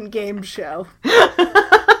 15-second game show?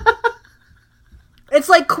 It's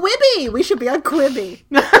like Quibi. We should be on Quibi.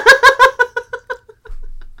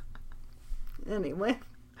 Anyway.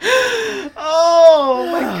 Oh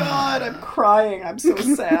my god, I'm crying. I'm so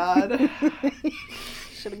sad.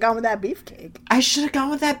 Should have gone with that beefcake. I should have gone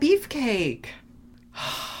with that beefcake.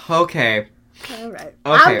 Okay. All right.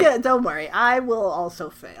 Okay. I'm good. Don't worry. I will also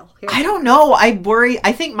fail. Here. I don't know. I worry.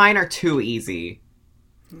 I think mine are too easy.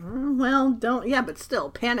 Well, don't. Yeah, but still,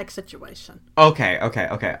 panic situation. Okay.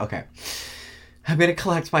 I'm gonna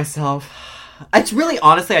collect myself. It's really,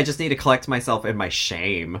 honestly, I just need to collect myself in my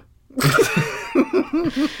shame.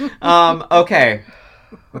 Okay.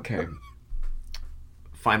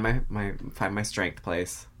 Find my strength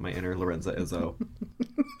place. My inner Lorenza Izzo.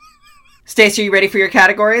 Stacey, are you ready for your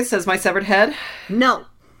categories? Says my severed head. No,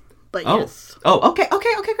 but yes. Oh, okay,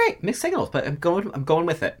 great. Mixed signals, but I'm going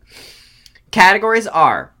with it. Categories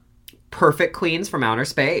are perfect queens from outer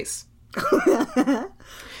space.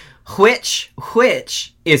 Which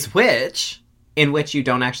is which, in which you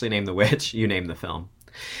don't actually name the witch, you name the film.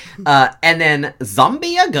 And then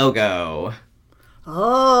Zombie A Go-Go.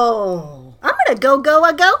 Oh, I'm gonna go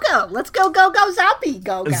a go-go. Let's go zombie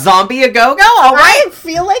go-go. Zombie A Go-Go? All right. I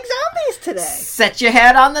feel like zombies today. Set your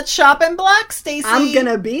head on the chopping block, Stacey. I'm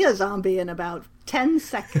gonna be a zombie in about 10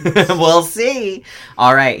 seconds. We'll see.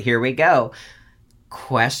 All right, here we go.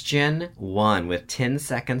 Question 1 with 10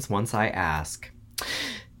 seconds once I ask.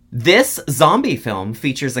 This zombie film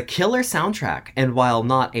features a killer soundtrack, and while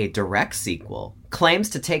not a direct sequel, claims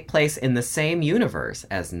to take place in the same universe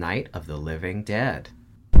as Night of the Living Dead.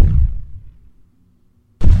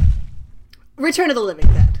 Return of the Living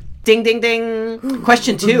Dead. Ding, ding, ding.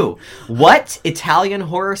 Question 2. What Italian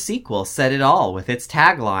horror sequel said it all with its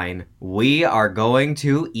tagline, "We are going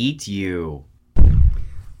to eat you"?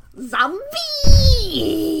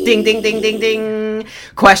 Zombie! Ding, ding, ding, ding, ding.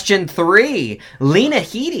 Question 3. Lena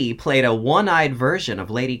Headey played a one-eyed version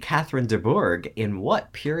of Lady Catherine de Bourgh in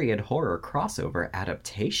what period horror crossover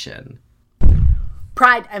adaptation?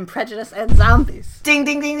 Pride and Prejudice and Zombies. Ding,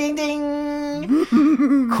 ding, ding, ding,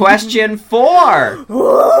 ding. Question 4.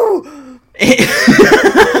 Whoa!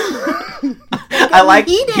 I like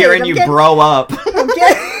hearing you bro up.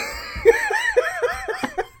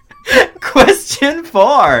 Question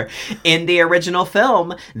 4. In the original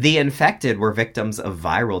film, the infected were victims of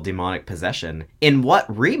viral demonic possession. In what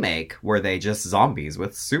remake were they just zombies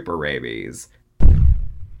with super rabies?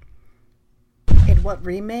 In what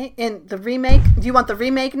remake? In the remake? Do you want the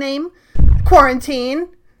remake name? Quarantine.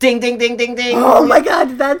 Ding, ding, ding, ding, ding. Oh my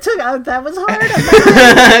god, that was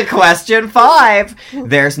hard. Question 5.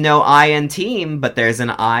 There's no I in team, but there's an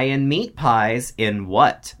I in meat pies in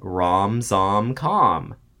what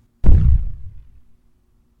rom-zom-com?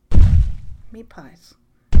 Meat pies.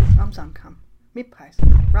 Rom-zom-com. Meat pies.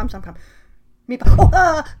 Rom-zom-com. Meat pies.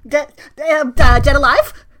 Oh, Dead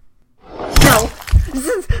Alive? No.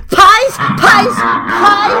 Pies! Pies!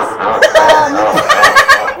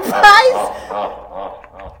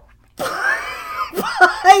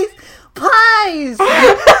 Pies!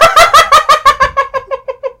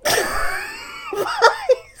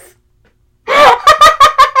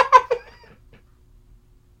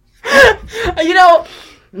 You know,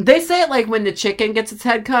 they say it like when the chicken gets its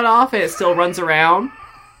head cut off and it still runs around.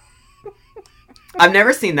 I've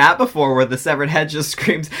never seen that before where the severed head just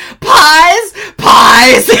screams, "Pies!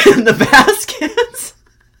 Pies!" in the baskets.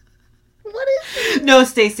 What is it? No,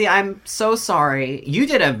 Stacey, I'm so sorry. You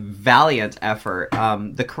did a valiant effort.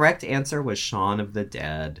 The correct answer was Shaun of the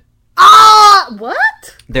Dead. Ah!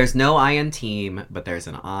 What? There's no I in team, but there's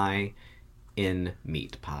an I in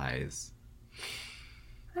meat pies.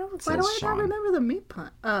 Why do I not remember the meat pie?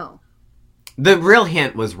 Oh. The real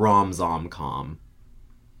hint was rom-zom-com.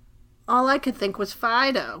 All I could think was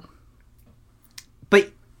Fido.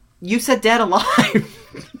 But you said Dead Alive.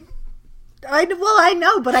 I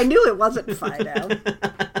know, but I knew it wasn't Fido.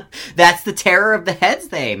 That's the terror of the heads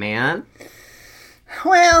day, man.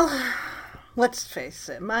 Well, let's face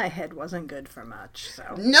it, my head wasn't good for much, so...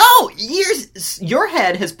 No! Your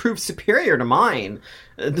head has proved superior to mine.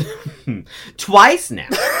 Twice now.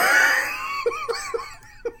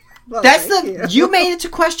 Well, you made it to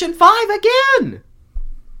question 5 again!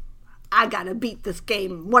 I gotta beat this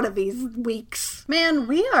game one of these weeks. Man,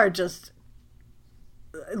 we are just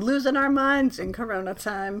losing our minds in Corona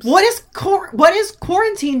times. What is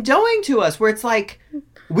quarantine doing to us? Where it's like,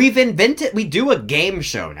 we do a game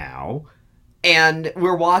show now, and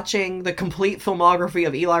we're watching the complete filmography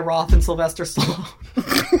of Eli Roth and Sylvester Stallone.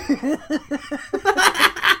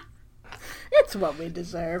 It's what we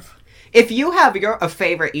deserve. If you have a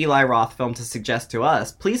favorite Eli Roth film to suggest to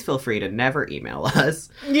us, please feel free to never email us.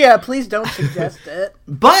 Yeah, please don't suggest it.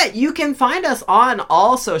 But you can find us on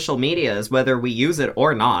all social medias, whether we use it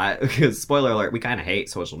or not, because, spoiler alert, we kind of hate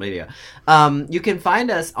social media. You can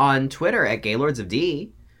find us on Twitter at Gaylords of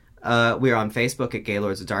D. We're on Facebook at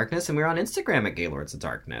Gaylords of Darkness, and we're on Instagram at Gaylords of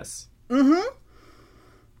Darkness.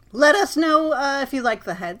 Mm-hmm. Let us know if you like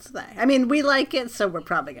the heads thing. I mean, we like it, so we're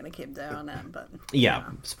probably going to keep doing it. But Yeah,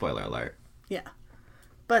 spoiler alert. yeah.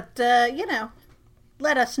 But,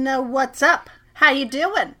 let us know what's up. How you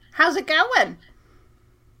doing? How's it going?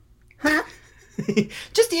 Huh?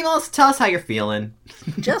 Just email us, tell us how you're feeling.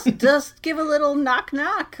 Just give a little knock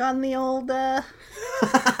on the old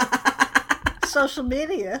social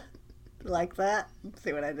media. Like that.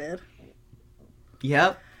 See what I did?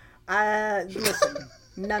 Yep. Listen,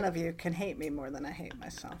 none of you can hate me more than I hate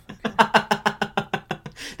myself. Okay?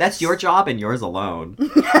 That's your job and yours alone.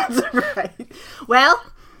 That's right. Well,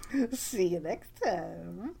 see you next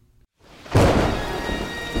time.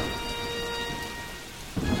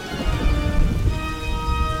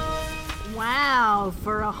 Wow,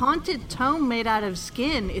 for a haunted tome made out of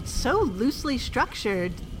skin, it's so loosely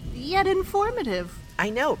structured, yet informative. I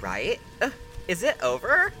know, right? Is it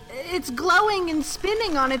over? It's glowing and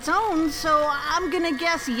spinning on its own, so I'm gonna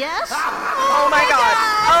guess yes? Oh my god!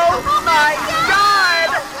 Oh my god!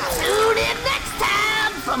 Tune in next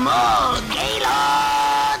time for more Gaylord